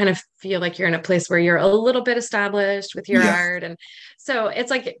you kind of feel like you're in a place where you're a little bit established with your art. And so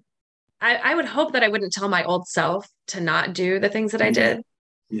it's like, I would hope that I wouldn't tell my old self to not do the things that I did.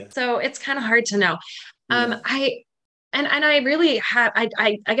 Yeah. So it's kind of hard to know. I really have,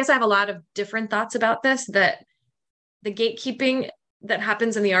 I guess I have a lot of different thoughts about this, that the gatekeeping that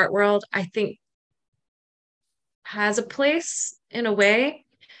happens in the art world, I think has a place in a way,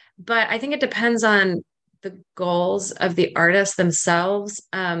 but I think it depends on the goals of the artists themselves.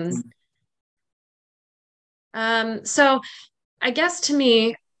 So I guess to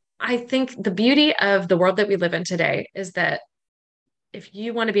me, I think the beauty of the world that we live in today is that if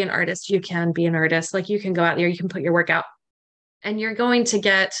you want to be an artist, you can be an artist. Like, you can go out there, you can put your work out, and you're going to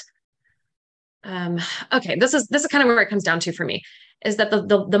get, okay, this is kind of where it comes down to for me, is that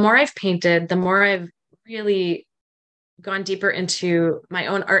the more I've painted, the more I've really gone deeper into my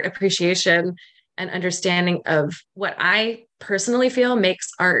own art appreciation and understanding of what I personally feel makes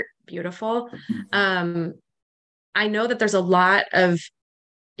art beautiful. I know that there's a lot of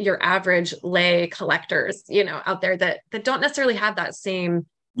your average lay collectors, out there that don't necessarily have that same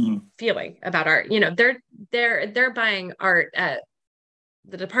feeling about art. They're buying art at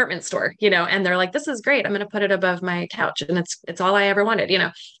the department store, and they're like, this is great, I'm going to put it above my couch, and it's all I ever wanted.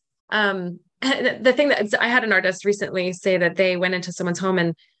 The thing that I had an artist recently say that they went into someone's home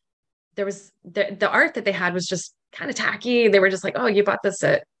and there was the art that they had was just kind of tacky. They were just like, oh, you bought this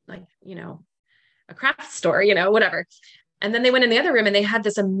at, like, a craft store, whatever. And then they went in the other room and they had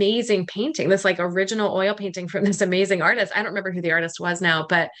this amazing painting, this like original oil painting from this amazing artist. I don't remember who the artist was now,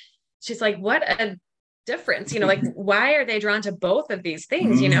 but she's like, what a difference, like, why are they drawn to both of these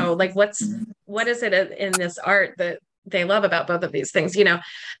things? Like, what is it in this art that they love about both of these things?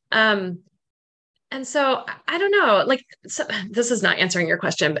 And so I don't know, like, so, this is not answering your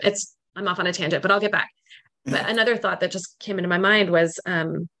question, but I'm off on a tangent, but I'll get back. But another thought that just came into my mind was,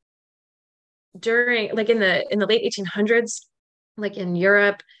 during, like, in the late 1800s, like in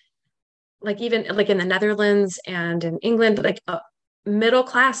Europe, like even like in the Netherlands and in England, like middle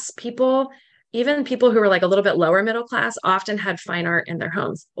class people, even people who were like a little bit lower middle class, often had fine art in their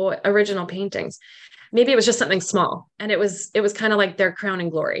homes or original paintings. Maybe it was just something small, and it was kind of like their crowning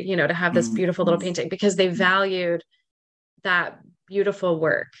glory, to have this beautiful little painting, because they valued that beautiful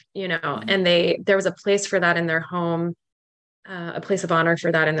work, and there was a place for that in their home, a place of honor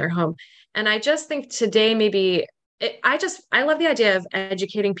for that in their home. And I just think today, maybe I love the idea of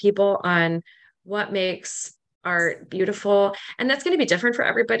educating people on what makes art beautiful. And that's going to be different for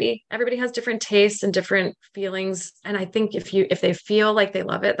everybody. Everybody has different tastes and different feelings. And I think if they feel like they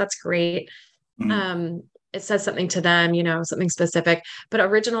love it, that's great. It says something to them, something specific. But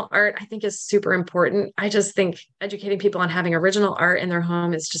original art, I think, is super important. I just think educating people on having original art in their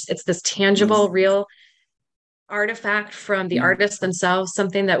home it's this tangible, real artifact from the artists themselves,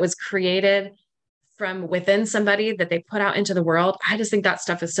 something that was created from within somebody that they put out into the world. I just think that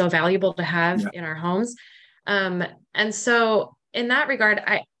stuff is so valuable to have in our homes. And so in that regard,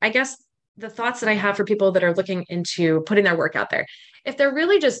 I guess the thoughts that I have for people that are looking into putting their work out there, if they're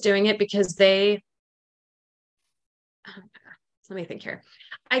really just doing it because let me think here.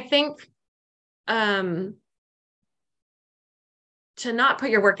 I think to not put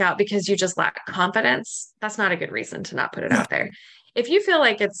your work out because you just lack confidence, that's not a good reason to not put it out there. If you feel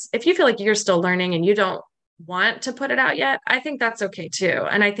like you're still learning and you don't want to put it out yet, I think that's okay too.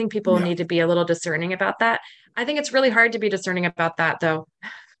 And I think people need to be a little discerning about that. I think it's really hard to be discerning about that, though.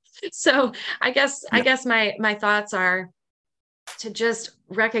 So I guess my thoughts are to just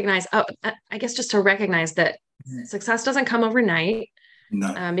recognize, just to recognize that success doesn't come overnight.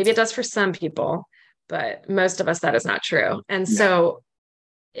 No. Maybe it does for some people, but most of us, that is not true. And so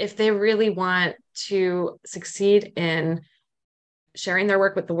if they really want to succeed in sharing their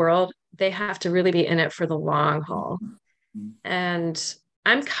work with the world, they have to really be in it for the long haul. And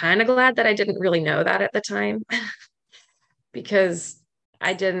I'm kind of glad that I didn't really know that at the time because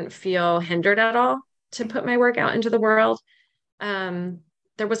I didn't feel hindered at all to put my work out into the world.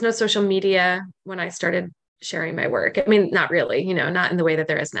 There was no social media when I started sharing my work. I mean, not really, not in the way that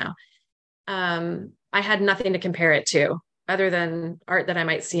there is now. I had nothing to compare it to other than art that I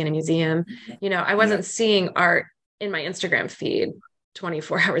might see in a museum. I wasn't seeing art in my Instagram feed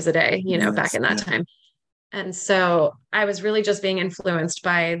 24 hours a day, back in that time. And so I was really just being influenced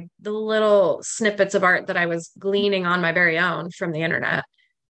by the little snippets of art that I was gleaning on my very own from the internet.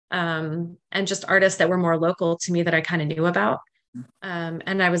 And just artists that were more local to me that I kind of knew about.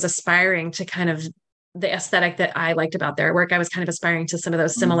 And I was aspiring to kind of the aesthetic that I liked about their work. I was kind of aspiring to some of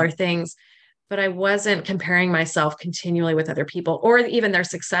those similar things, but I wasn't comparing myself continually with other people or even their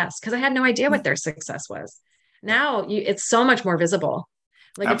success because I had no idea what their success was. Now it's so much more visible.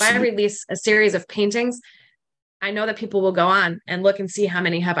 Like Absolutely. If I release a series of paintings, I know that people will go on and look and see how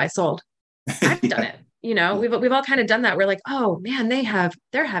many have I sold. I've done it. We've all kind of done that. We're like, oh man,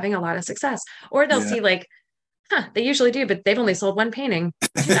 they're having a lot of success. Or they'll see like, they usually do, but they've only sold one painting.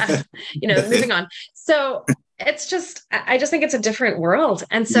 Moving on. So it's just, I just think it's a different world.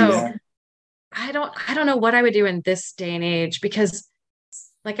 And so I don't know what I would do in this day and age, because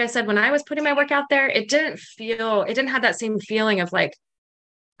like I said, when I was putting my work out there, it didn't have that same feeling of like,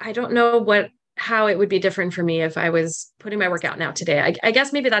 I don't know how it would be different for me if I was putting my work out now today. I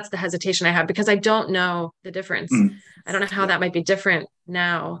guess maybe that's the hesitation I have because I don't know the difference. I don't know how that might be different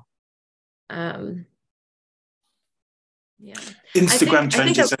now. Instagram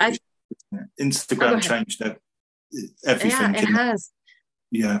changes everything. Instagram changed everything. Yeah, it has.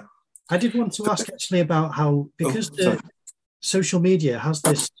 Yeah. I did want to ask actually about how, because the social media has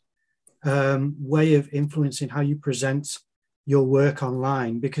this way of influencing how you present your work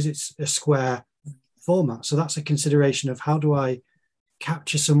online, because it's a square format. So that's a consideration of how do I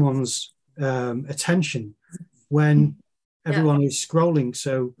capture someone's attention when everyone is scrolling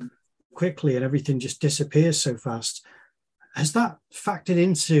so quickly and everything just disappears so fast. Has that factored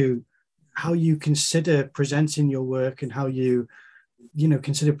into how you consider presenting your work and how you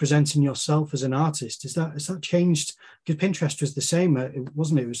consider presenting yourself as an artist? Has that changed? Because Pinterest was the same,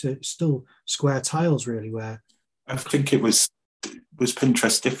 wasn't it? It was still square tiles, really. Where I think it was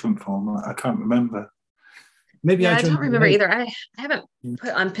Pinterest different format. I can't remember. Maybe I don't remember either. I haven't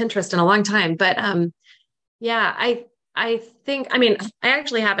put on Pinterest in a long time, but I think, I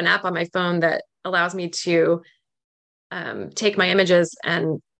actually have an app on my phone that allows me to take my images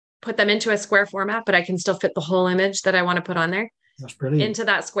and put them into a square format, but I can still fit the whole image that I want to put on there. That's brilliant. Into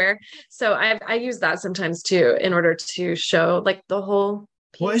that square. So I use that sometimes too, in order to show like the whole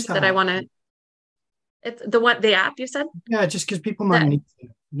piece what is that I want to. It's the app you said? Yeah, just because people might need to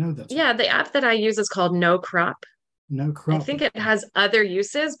know that. Yeah, the app that I use is called No Crop. No Crop. I think it has other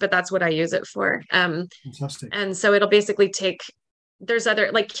uses, but that's what I use it for. Fantastic. And so it'll basically take. There's other,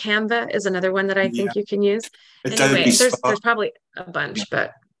 like Canva is another one that I think you can use. Anyway, there's probably a bunch,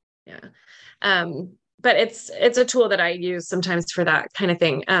 but but it's a tool that I use sometimes for that kind of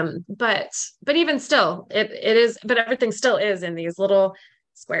thing. But even still, it is, but everything still is in these little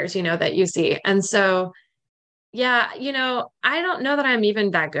squares, that you see. And so, I don't know that I'm even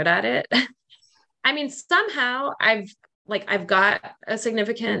that good at it. Somehow I've got a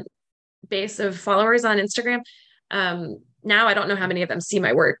significant base of followers on Instagram. Now I don't know how many of them see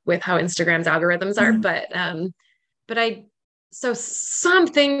my work with how Instagram's algorithms are, but so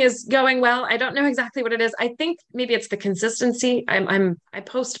something is going well. I don't know exactly what it is. I think maybe it's the consistency. I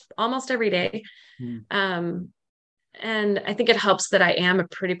post almost every day. And I think it helps that I am a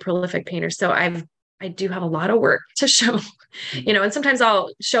pretty prolific painter. So I do have a lot of work to show, and sometimes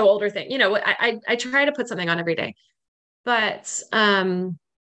I'll show older things, I try to put something on every day, but, so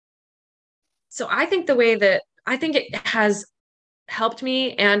I think it has helped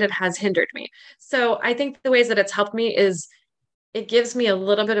me and it has hindered me. So I think the ways that it's helped me is it gives me a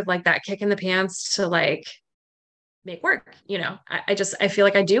little bit of like that kick in the pants to like make work. I feel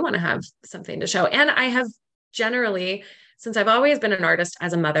like I do want to have something to show. And I have generally, since I've always been an artist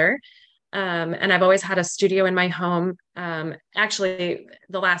as a mother, and I've always had a studio in my home. Actually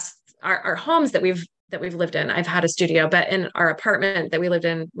our homes that we've lived in, I've had a studio, but in our apartment that we lived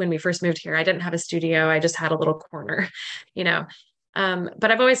in when we first moved here, I didn't have a studio. I just had a little corner,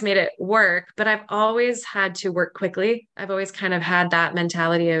 but I've always made it work, but I've always had to work quickly. I've always kind of had that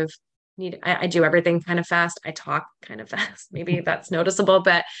mentality of I do everything kind of fast. I talk kind of fast. Maybe that's noticeable,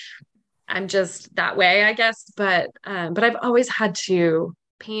 but I'm just that way, I guess. But I've always had to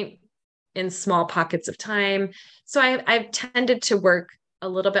paint in small pockets of time. So I've tended to work a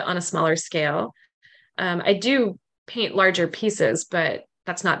little bit on a smaller scale. I do paint larger pieces, but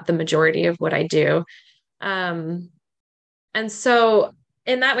that's not the majority of what I do. Um, and so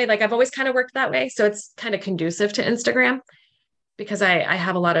in that way, like I've always kind of worked that way. So it's kind of conducive to Instagram because I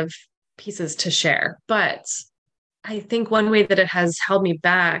have a lot of pieces to share. But I think one way that it has held me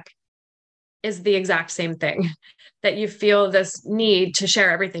back is the exact same thing, that you feel this need to share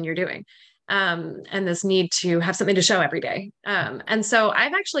everything you're doing. And this need to have something to show every day. And so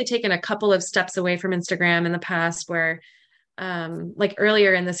I've actually taken a couple of steps away from Instagram in the past where like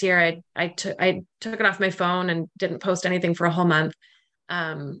earlier in this year, I took it off my phone and didn't post anything for a whole month.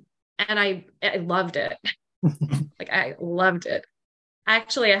 And I loved it. Like I loved it.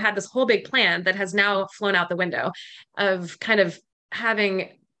 Actually, I had this whole big plan that has now flown out the window of kind of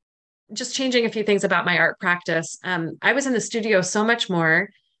just changing a few things about my art practice. I was in the studio so much more.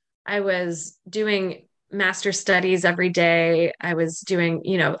 I was doing master studies every day. I was doing,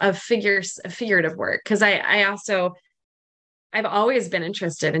 a figurative work because I've always been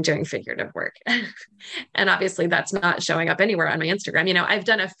interested in doing figurative work. And obviously that's not showing up anywhere on my Instagram. I've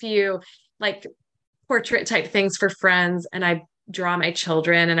done a few like portrait type things for friends, and I draw my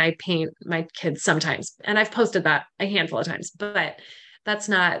children and I paint my kids sometimes. And I've posted that a handful of times, but that's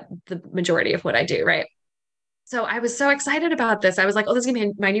not the majority of what I do. Right. So I was so excited about this. I was like, oh, this is gonna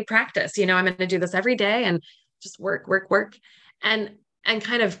be my new practice. I'm going to do this every day and just work, work, work. And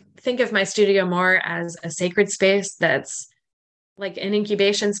kind of think of my studio more as a sacred space that's like an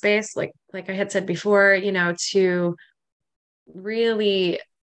incubation space, like I had said before, to really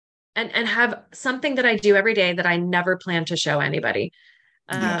and have something that I do every day that I never plan to show anybody.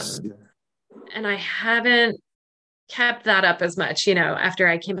 Yes. And I haven't kept that up as much, after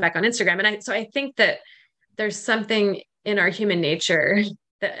I came back on Instagram. And so I think that there's something in our human nature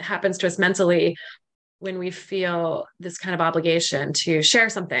that happens to us mentally when we feel this kind of obligation to share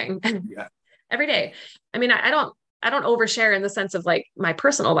something every day. I mean, I don't overshare in the sense of like my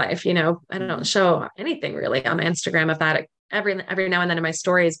personal life, I don't show anything really on my Instagram of that every now and then in my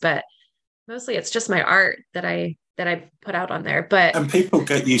stories, but mostly it's just my art that I put out on there. And people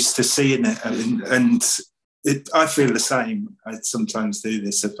get used to seeing it, and I feel the same. I sometimes do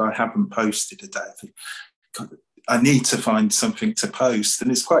this if I haven't posted a day. I think, God, I need to find something to post, and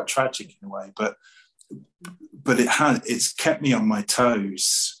it's quite tragic in a way, but it's kept me on my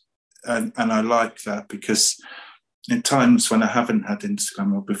toes, and I like that because in times when I haven't had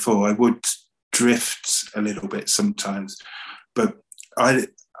Instagram or before, I would drift a little bit sometimes, but I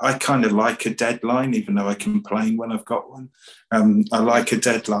kind of like a deadline, even though I complain when I've got one. I like a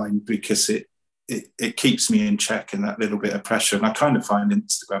deadline because it keeps me in check and that little bit of pressure. And I kind of find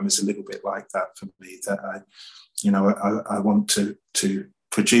Instagram is a little bit like that for me, that I want to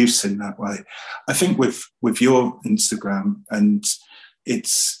produce in that way. I think with your Instagram, and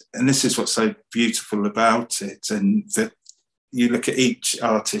this is what's so beautiful about it, and that you look at each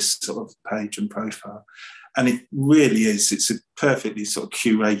artist's sort of page and profile, and it really is, it's a perfectly sort of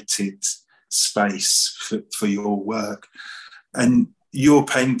curated space for your work. And your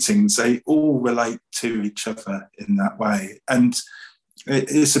paintings, they all relate to each other in that way. And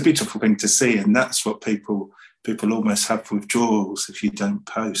it's a beautiful thing to see. And that's what people almost have withdrawals if you don't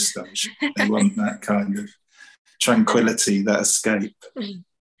post. They want that kind of tranquility, that escape.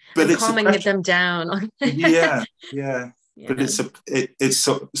 But it's calming them down. Yeah. But it's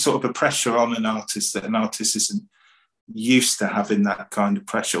sort of a pressure on an artist that an artist isn't used to having, that kind of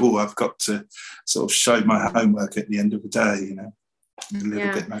pressure. Oh, I've got to sort of show my homework at the end of the day, a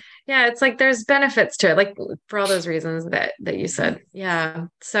little bit. Yeah, it's like there's benefits to it, like for all those reasons that you said. Yeah.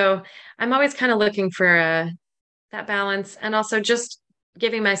 So I'm always kind of looking for that balance, and also just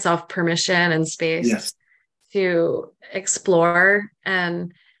giving myself permission and space to explore.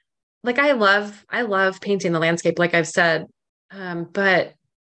 And like I love painting the landscape, like I've said, but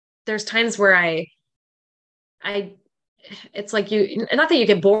there's times where I it's like not that you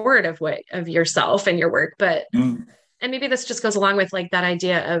get bored of yourself and your work, but and maybe this just goes along with like that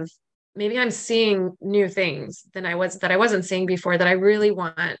idea of maybe I'm seeing new things that I wasn't seeing before, that I really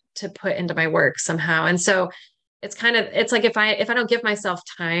want to put into my work somehow. And so it's like if I don't give myself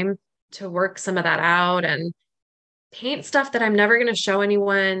time to work some of that out and paint stuff that I'm never going to show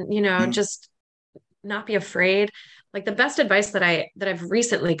anyone, just not be afraid. Like the best advice that I've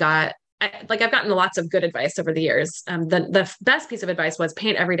recently got, I've gotten lots of good advice over the years. The best piece of advice was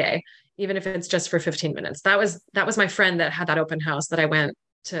paint every day, even if it's just for 15 minutes. That was my friend that had that open house, that I went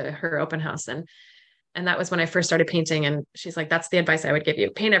to her open house. And that was when I first started painting. And she's like, that's the advice I would give you,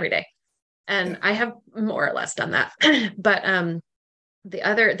 paint every day. And I have more or less done that. But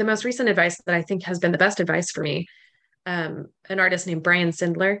the most recent advice that I think has been the best advice for me, an artist named Brian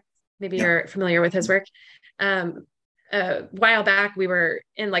Sindler, maybe you're familiar with his work. A while back, we were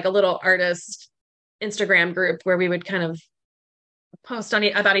in like a little artist Instagram group where we would kind of post on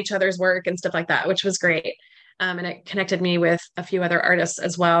about each other's work and stuff like that, which was great. And it connected me with a few other artists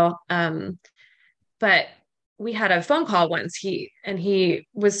as well. But we had a phone call once. He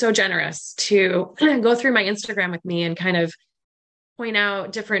was so generous to go through my Instagram with me and kind of point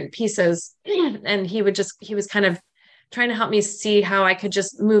out different pieces. And he was kind of trying to help me see how I could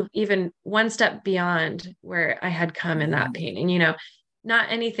just move even one step beyond where I had come in that painting, not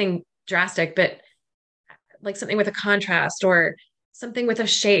anything drastic, but like something with a contrast or something with a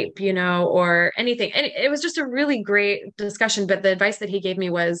shape, or anything. And it was just a really great discussion. But the advice that he gave me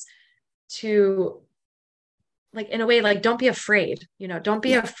was to, like, in a way, like, don't be afraid, don't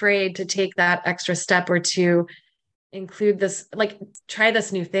be afraid to take that extra step or to include this, like, try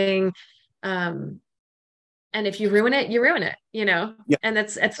this new thing. And if you ruin it, you ruin it, and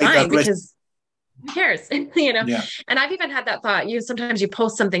it's fine because who cares, Yeah. And I've even had that thought. Sometimes you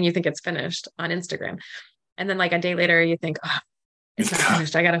post something, you think it's finished on Instagram. And then like a day later you think, oh, it's not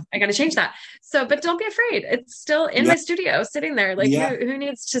finished. I gotta change that. So, but don't be afraid. It's still in my studio sitting there. Like who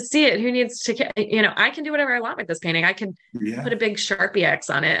needs to see it? Who needs to, I can do whatever I want with this painting. I can put a big Sharpie X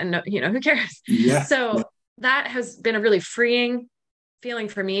on it and who cares? So that has been a really freeing feeling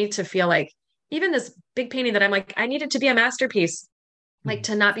for me to feel like even this big painting that I'm like, I need it to be a masterpiece, like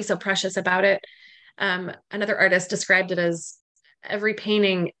to not be so precious about it. Another artist described it as every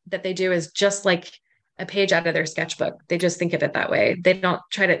painting that they do is just like a page out of their sketchbook. They just think of it that way. They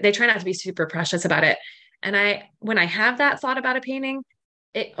try not to be super precious about it. And when I have that thought about a painting,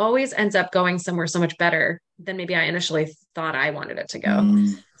 it always ends up going somewhere so much better than maybe I initially thought I wanted it to go.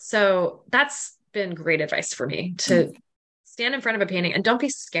 So that's been great advice for me, to stand in front of a painting and don't be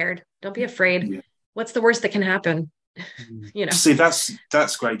scared. Don't be afraid. What's the worst that can happen? See,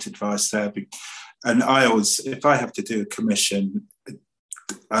 that's great advice there. And I always, if I have to do a commission,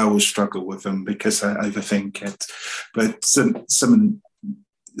 I always struggle with them because I overthink it. But some of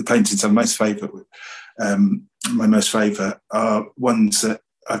the paintings I'm most favourite with, my most favourite are ones that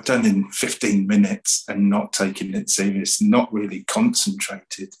I've done in 15 minutes and not taking it serious, not really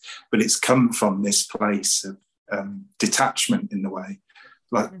concentrated, but it's come from this place of detachment in a way,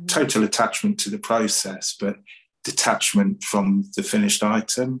 like total attachment to the process, but detachment from the finished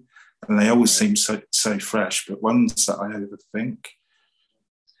item. And they always seem so fresh, but ones that I overthink.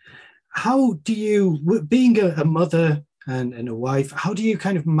 How do you, being a mother and a wife, how do you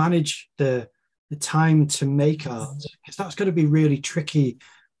kind of manage the time to make art? Because that's going to be really tricky,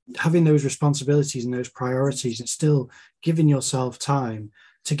 having those responsibilities and those priorities and still giving yourself time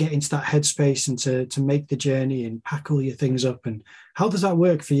to get into that headspace and to make the journey and pack all your things up. And how does that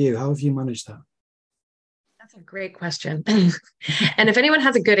work for you? How have you managed that? That's a great question. And if anyone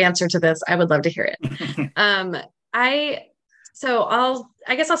has a good answer to this, I would love to hear it.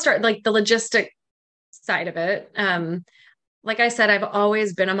 I guess I'll start like the logistic side of it. Like I said, I've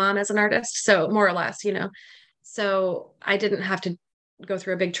always been a mom as an artist, so more or less, so I didn't have to go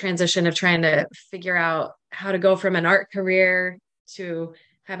through a big transition of trying to figure out how to go from an art career to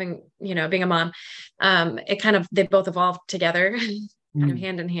having, being a mom. They both evolved together, kind of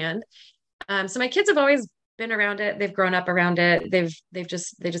hand in hand. So my kids have always been around it. They've grown up around it. They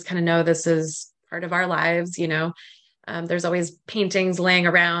just kind of know this is part of our lives, there's always paintings laying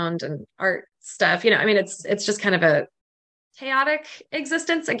around and art stuff, it's just kind of a chaotic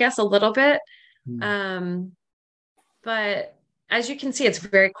existence, I guess, a little bit. But as you can see, it's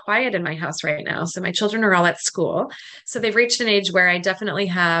very quiet in my house right now. So my children are all at school. So they've reached an age where I definitely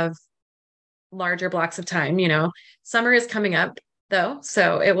have larger blocks of time, Summer is coming up though,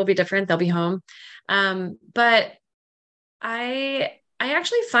 so it will be different. They'll be home. But I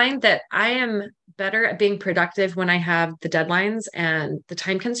actually find that I am better at being productive when I have the deadlines and the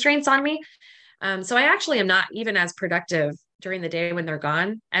time constraints on me. So I actually am not even as productive during the day when they're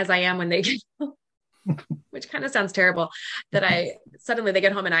gone as I am when they get home, which kind of sounds terrible that they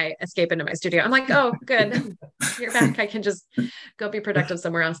get home and I escape into my studio. I'm like, oh, good. You're back. I can just go be productive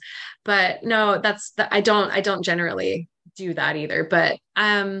somewhere else. But no, I don't generally do that either. But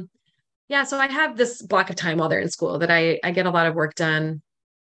so I have this block of time while they're in school that I get a lot of work done.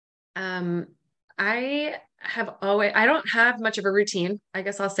 I don't have much of a routine, I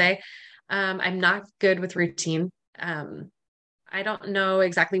guess I'll say. I'm not good with routine. I don't know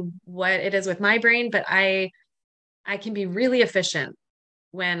exactly what it is with my brain, but I can be really efficient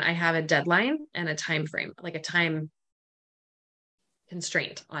when I have a deadline and a time frame, like a time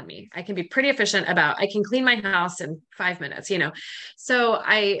constraint on me. I can be pretty efficient I can clean my house in 5 minutes, So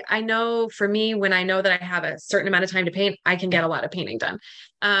I know for me, when I know that I have a certain amount of time to paint, I can get a lot of painting done.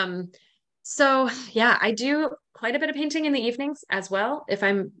 So yeah, I do quite a bit of painting in the evenings as well, if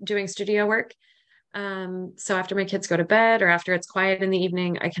I'm doing studio work. So after my kids go to bed or after it's quiet in the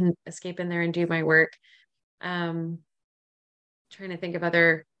evening, I can escape in there and do my work. Trying to think of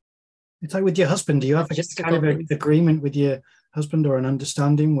other. It's like with your husband, do you have a kind of an agreement with your husband or an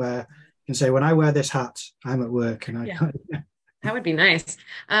understanding where you can say, when I wear this hat, I'm at work and That would be nice.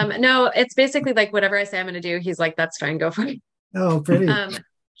 No, it's basically like whatever I say I'm going to do, he's like, that's fine, go for it. Oh, brilliant.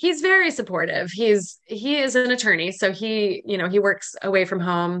 He's very supportive. He is an attorney, so he works away from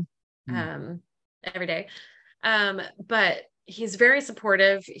home every day. But he's very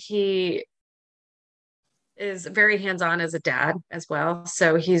supportive. He is very hands-on as a dad as well.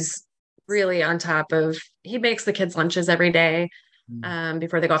 So he's really on top of, he makes the kids lunches every day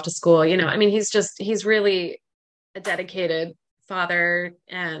before they go off to school. I mean, he's really a dedicated father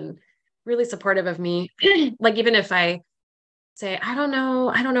and really supportive of me. Like, even if I say, I don't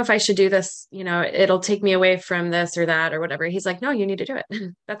know if I should do this, it'll take me away from this or that or whatever. He's like, no, you need to do it.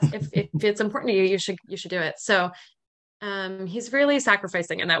 That's if it's important to you, you should do it. So he's really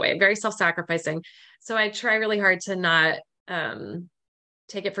sacrificing in that way, very self-sacrificing. So I try really hard to not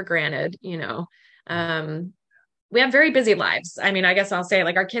take it for granted. We have very busy lives. I mean, I guess I'll say,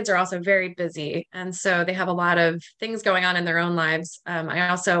 like, our kids are also very busy. And so they have a lot of things going on in their own lives. I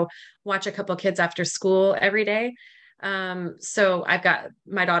also watch a couple kids after school every day. So I've got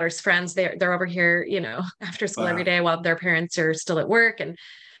my daughter's friends, they're over here, after school every day while their parents are still at work. And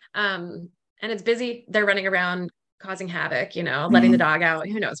it's busy. They're running around causing havoc, letting the dog out,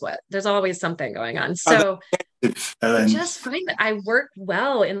 who knows what. There's always something going on. So I just find that I work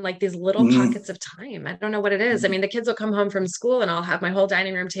well in like these little pockets of time. I don't know what it is. I mean, the kids will come home from school and I'll have my whole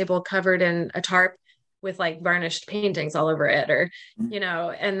dining room table covered in a tarp with like varnished paintings all over it, or,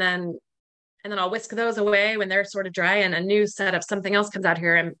 and then I'll whisk those away when they're sort of dry and a new set of something else comes out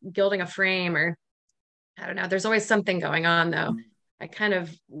here. I'm gilding a frame, or I don't know. There's always something going on though. I kind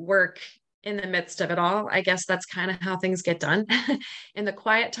of work in the midst of it all. I guess that's kind of how things get done. In the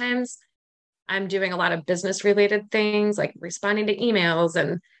quiet times, I'm doing a lot of business related things, like responding to emails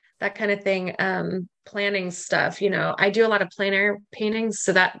and that kind of thing, planning stuff. I do a lot of plein air paintings.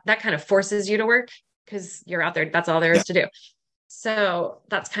 So that kind of forces you to work because you're out there. That's all there is to do. So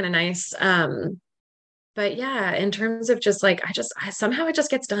that's kind of nice. But yeah, in terms of just like, somehow it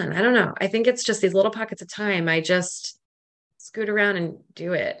just gets done. I don't know. I think it's just these little pockets of time. I just scoot around and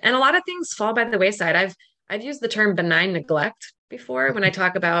do it. And a lot of things fall by the wayside. I've used the term benign neglect before when I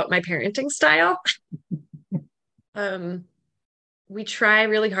talk about my parenting style. We try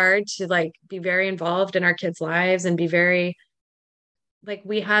really hard to like be very involved in our kids' lives and be very like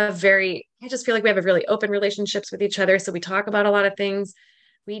I just feel like we have a really open relationships with each other. So we talk about a lot of things.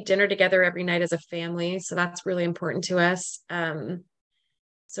 We eat dinner together every night as a family. So that's really important to us.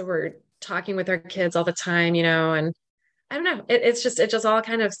 So we're talking with our kids all the time, and I don't know. It just all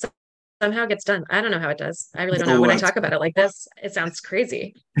kind of somehow gets done. I don't know how it does. I really don't know. When I talk about it like this, it sounds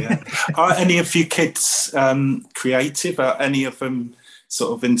crazy. Yeah. Are any of your kids creative? Are any of them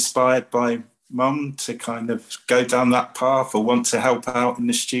sort of inspired by Mum to kind of go down that path or want to help out in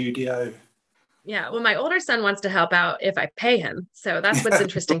the studio? Yeah, well, my older son wants to help out if I pay him. So that's what's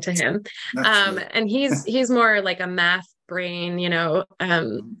interesting to him. And he's more like a math brain,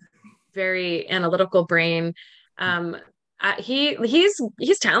 very analytical brain.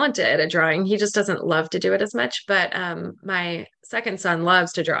 He's talented at drawing. He just doesn't love to do it as much. But my second son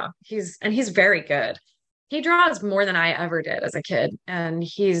loves to draw. He's very good. He draws more than I ever did as a kid, and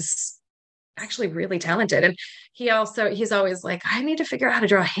he's actually really talented. And he's always like, I need to figure out how to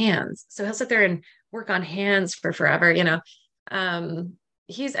draw hands. So he'll sit there and work on hands for forever.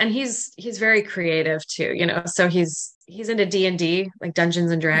 He's very creative too. So he's into D&D, like Dungeons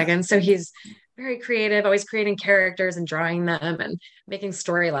and Dragons. So he's very creative, always creating characters and drawing them and making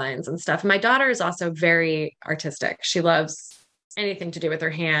storylines and stuff. My daughter is also very artistic. She loves anything to do with her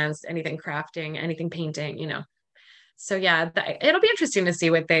hands, anything crafting, anything painting, So yeah, it'll be interesting to see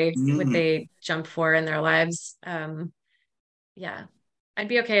what they jump for in their lives. Yeah, I'd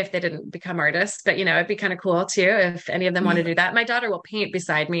be okay if they didn't become artists, but it'd be kind of cool too if any of them want to do that. My daughter will paint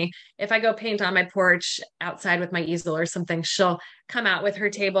beside me. If I go paint on my porch outside with my easel or something, she'll come out with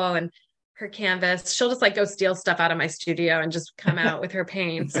her table and her canvas. She'll just like go steal stuff out of my studio and just come out with her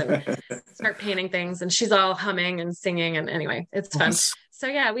paints and start painting things. And she's all humming and singing. And anyway, it's fun. So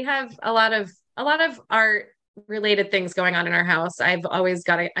yeah, we have a lot of art related things going on in our house. I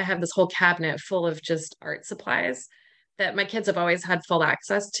have this whole cabinet full of just art supplies that my kids have always had full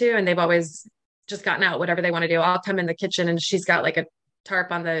access to, and they've always just gotten out whatever they want to do. I'll come in the kitchen and she's got like a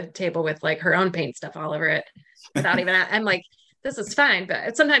tarp on the table with like her own paint stuff all over it without even, I'm like, this is fine.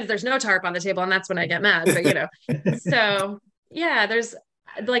 But sometimes there's no tarp on the table and that's when I get mad, but so yeah, there's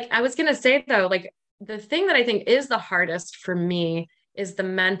like, I was going to say though, like the thing that I think is the hardest for me is the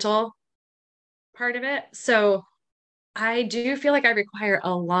mental part of it. So I do feel like I require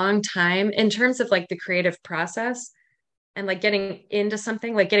a long time in terms of like the creative process and like getting into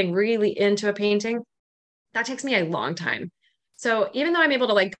something, like getting really into a painting. That takes me a long time. So even though I'm able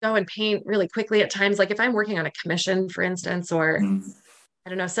to like go and paint really quickly at times, like if I'm working on a commission, for instance, or I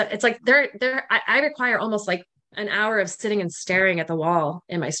don't know, so it's like I require almost like an hour of sitting and staring at the wall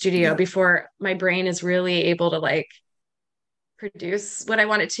in my studio before my brain is really able to like produce what I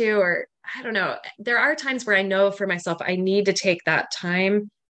want it to, or I don't know. There are times where I know for myself, I need to take that time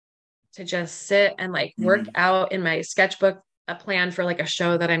to just sit and like work out in my sketchbook a plan for like a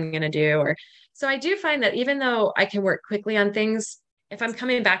show that I'm going to do. Or so I do find that even though I can work quickly on things, if I'm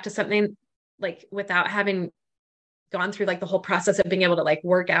coming back to something like without having gone through like the whole process of being able to like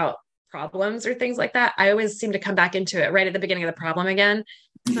work out problems or things like that, I always seem to come back into it right at the beginning of the problem again.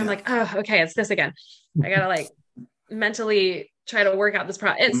 So I'm like, oh, okay, it's this again. I got to like mentally try to work out this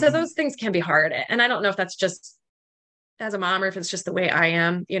problem. So those things can be hard. And I don't know if that's just as a mom or if it's just the way I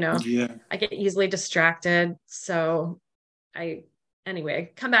am, I get easily distracted. So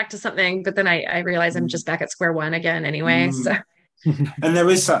anyway, come back to something, but then I realize I'm just back at square one again anyway. So. And there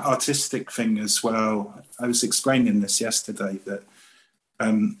is that artistic thing as well. I was explaining this yesterday that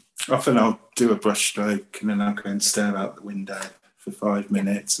often I'll do a brush stroke and then I'll go and stare out the window for 5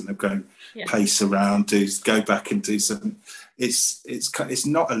 minutes and I'll go and pace around, go back and do something. It's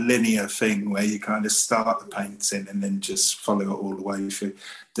not a linear thing where you kind of start the painting and then just follow it all the way through.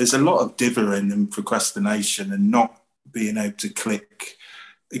 There's a lot of dithering and procrastination and not being able to click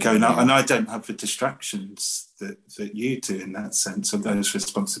going up. And I don't have the distractions that you do in that sense of those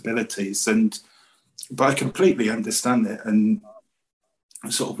responsibilities. But I completely understand it. And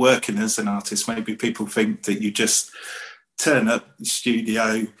sort of working as an artist, maybe people think that you just turn up the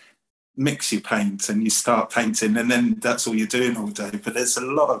studio, mix your paint and you start painting and then that's all you're doing all day. But there's a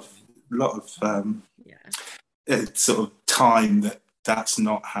lot of sort of time that's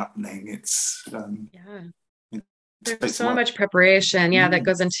not happening. It's there's so much preparation that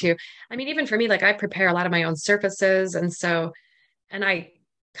goes into, I mean, even for me, like I prepare a lot of my own surfaces and I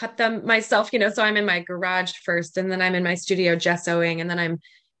cut them myself, so I'm in my garage first and then I'm in my studio gessoing and then I'm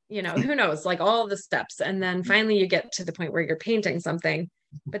who knows, like all the steps. And then finally you get to the point where you're painting something,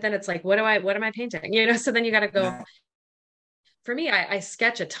 but then it's like, what am I painting? So then you got to go. For me, I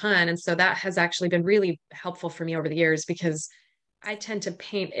sketch a ton. And so that has actually been really helpful for me over the years because I tend to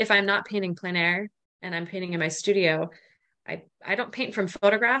paint, if I'm not painting plein air and I'm painting in my studio, I don't paint from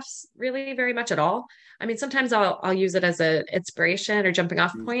photographs really very much at all. I mean, sometimes I'll use it as a inspiration or jumping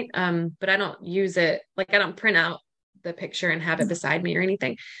off point. But I don't use it, like I don't print out the picture and have it beside me or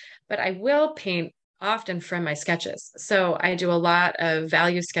anything, but I will paint often from my sketches. So I do a lot of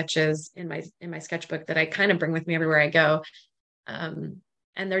value sketches in my sketchbook that I kind of bring with me everywhere I go. And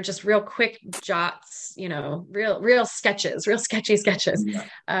they're just real quick jots, real sketches, real sketchy sketches.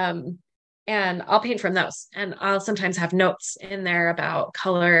 And I'll paint from those. And I'll sometimes have notes in there about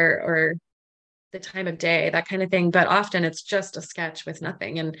color or the time of day, that kind of thing. But often it's just a sketch with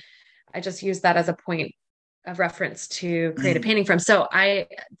nothing. And I just use that as a point of reference to create a painting from. So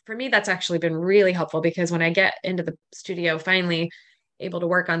for me, that's actually been really helpful because when I get into the studio, finally able to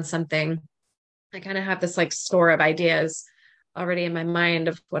work on something, I kind of have this like store of ideas already in my mind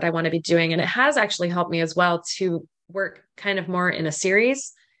of what I want to be doing. And it has actually helped me as well to work kind of more in a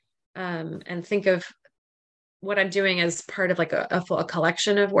series and think of what I'm doing as part of like a full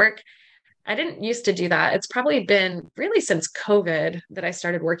collection of work. I didn't used to do that. It's probably been really since COVID that I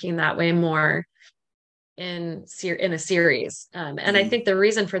started working that way more in a series. And I think the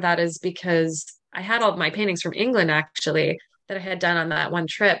reason for that is because I had all of my paintings from England actually that I had done on that one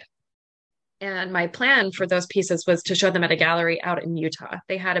trip. And my plan for those pieces was to show them at a gallery out in Utah.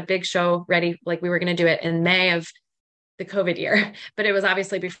 They had a big show ready, like we were going to do it in May of the COVID year, but it was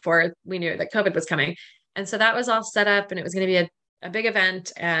obviously before we knew that COVID was coming. And so that was all set up and it was going to be a big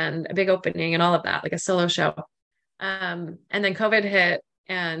event and a big opening and all of that, like a solo show. And then COVID hit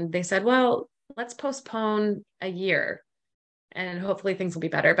and they said, well, let's postpone a year and hopefully things will be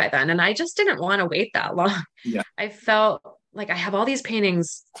better by then. And I just didn't want to wait that long. I felt like I have all these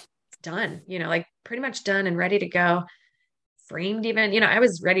paintings done, like pretty much done and ready to go, framed even, I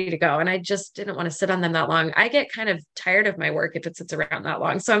was ready to go and I just didn't want to sit on them that long. I get kind of tired of my work if it sits around that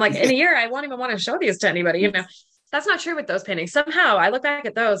long. So I'm like, in a year, I won't even want to show these to anybody, that's not true with those paintings. Somehow I look back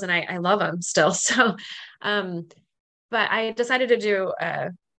at those and I love them still. So, but I decided to do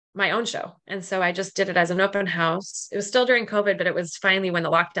my own show. And so I just did it as an open house. It was still during COVID, but it was finally when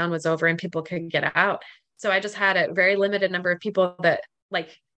the lockdown was over and people could get out. So I just had a very limited number of people that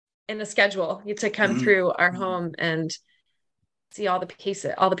like in the schedule to come through our home and see all the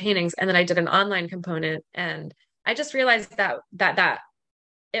pieces, all the paintings. And then I did an online component, and I just realized that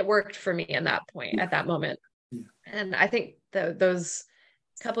it worked for me in that point, at that moment. Yeah. And I think those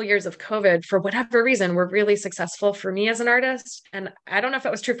couple years of COVID, for whatever reason, were really successful for me as an artist. And I don't know if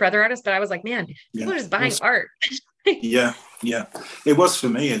it was true for other artists, but I was like, man, people are just buying art. Yeah. It was for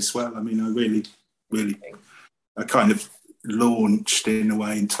me as well. I mean, I really, I kind of launched in a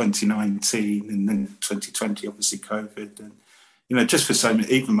way in 2019, and then 2020, obviously COVID. And, you know, just for so many,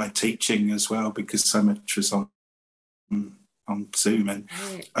 even my teaching as well, because so much was on Zoom, and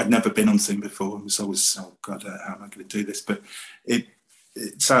I'd never been on Zoom before. I was always, oh God, how am I going to do this? But it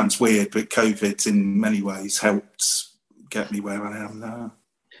sounds weird, but COVID's in many ways helped get me where I am now.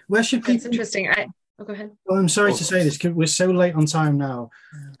 Where should people? That's interesting. Go ahead. Well, I'm sorry to say this, because we're so late on time now.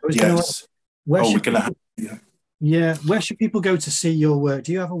 Yes. Where should people go to see your work?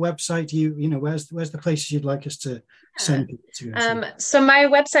 Do you have a website? Do you know, where's the places you'd like us to send people to? So my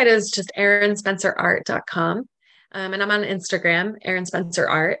website is just erinspencerart.com. And I'm on Instagram, Erin Spencer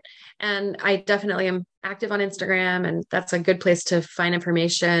Art. And I definitely am active on Instagram, and that's a good place to find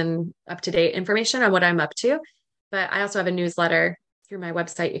information, up-to-date information on what I'm up to. But I also have a newsletter through my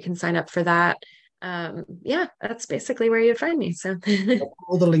website. You can sign up for that. That's basically where you'd find me. So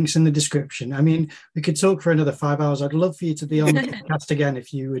all the links in the description. I mean, we could talk for another 5 hours. I'd love for you to be on the podcast again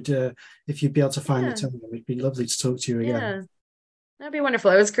if you'd be able to find the time. It'd be lovely to talk to you again. Yeah. That'd be wonderful.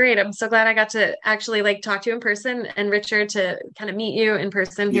 It was great. I'm so glad I got to actually talk to you in person, and Richard to kind of meet you in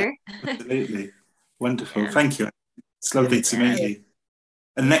person here. Absolutely. Wonderful. Yeah. Thank you. It's lovely to meet you.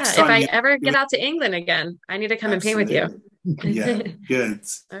 And next time, if I ever get out to England again, I need to come and paint with you. Yeah, good.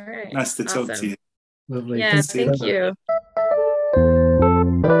 All right. Nice to talk to you. Lovely. Yeah, thank you.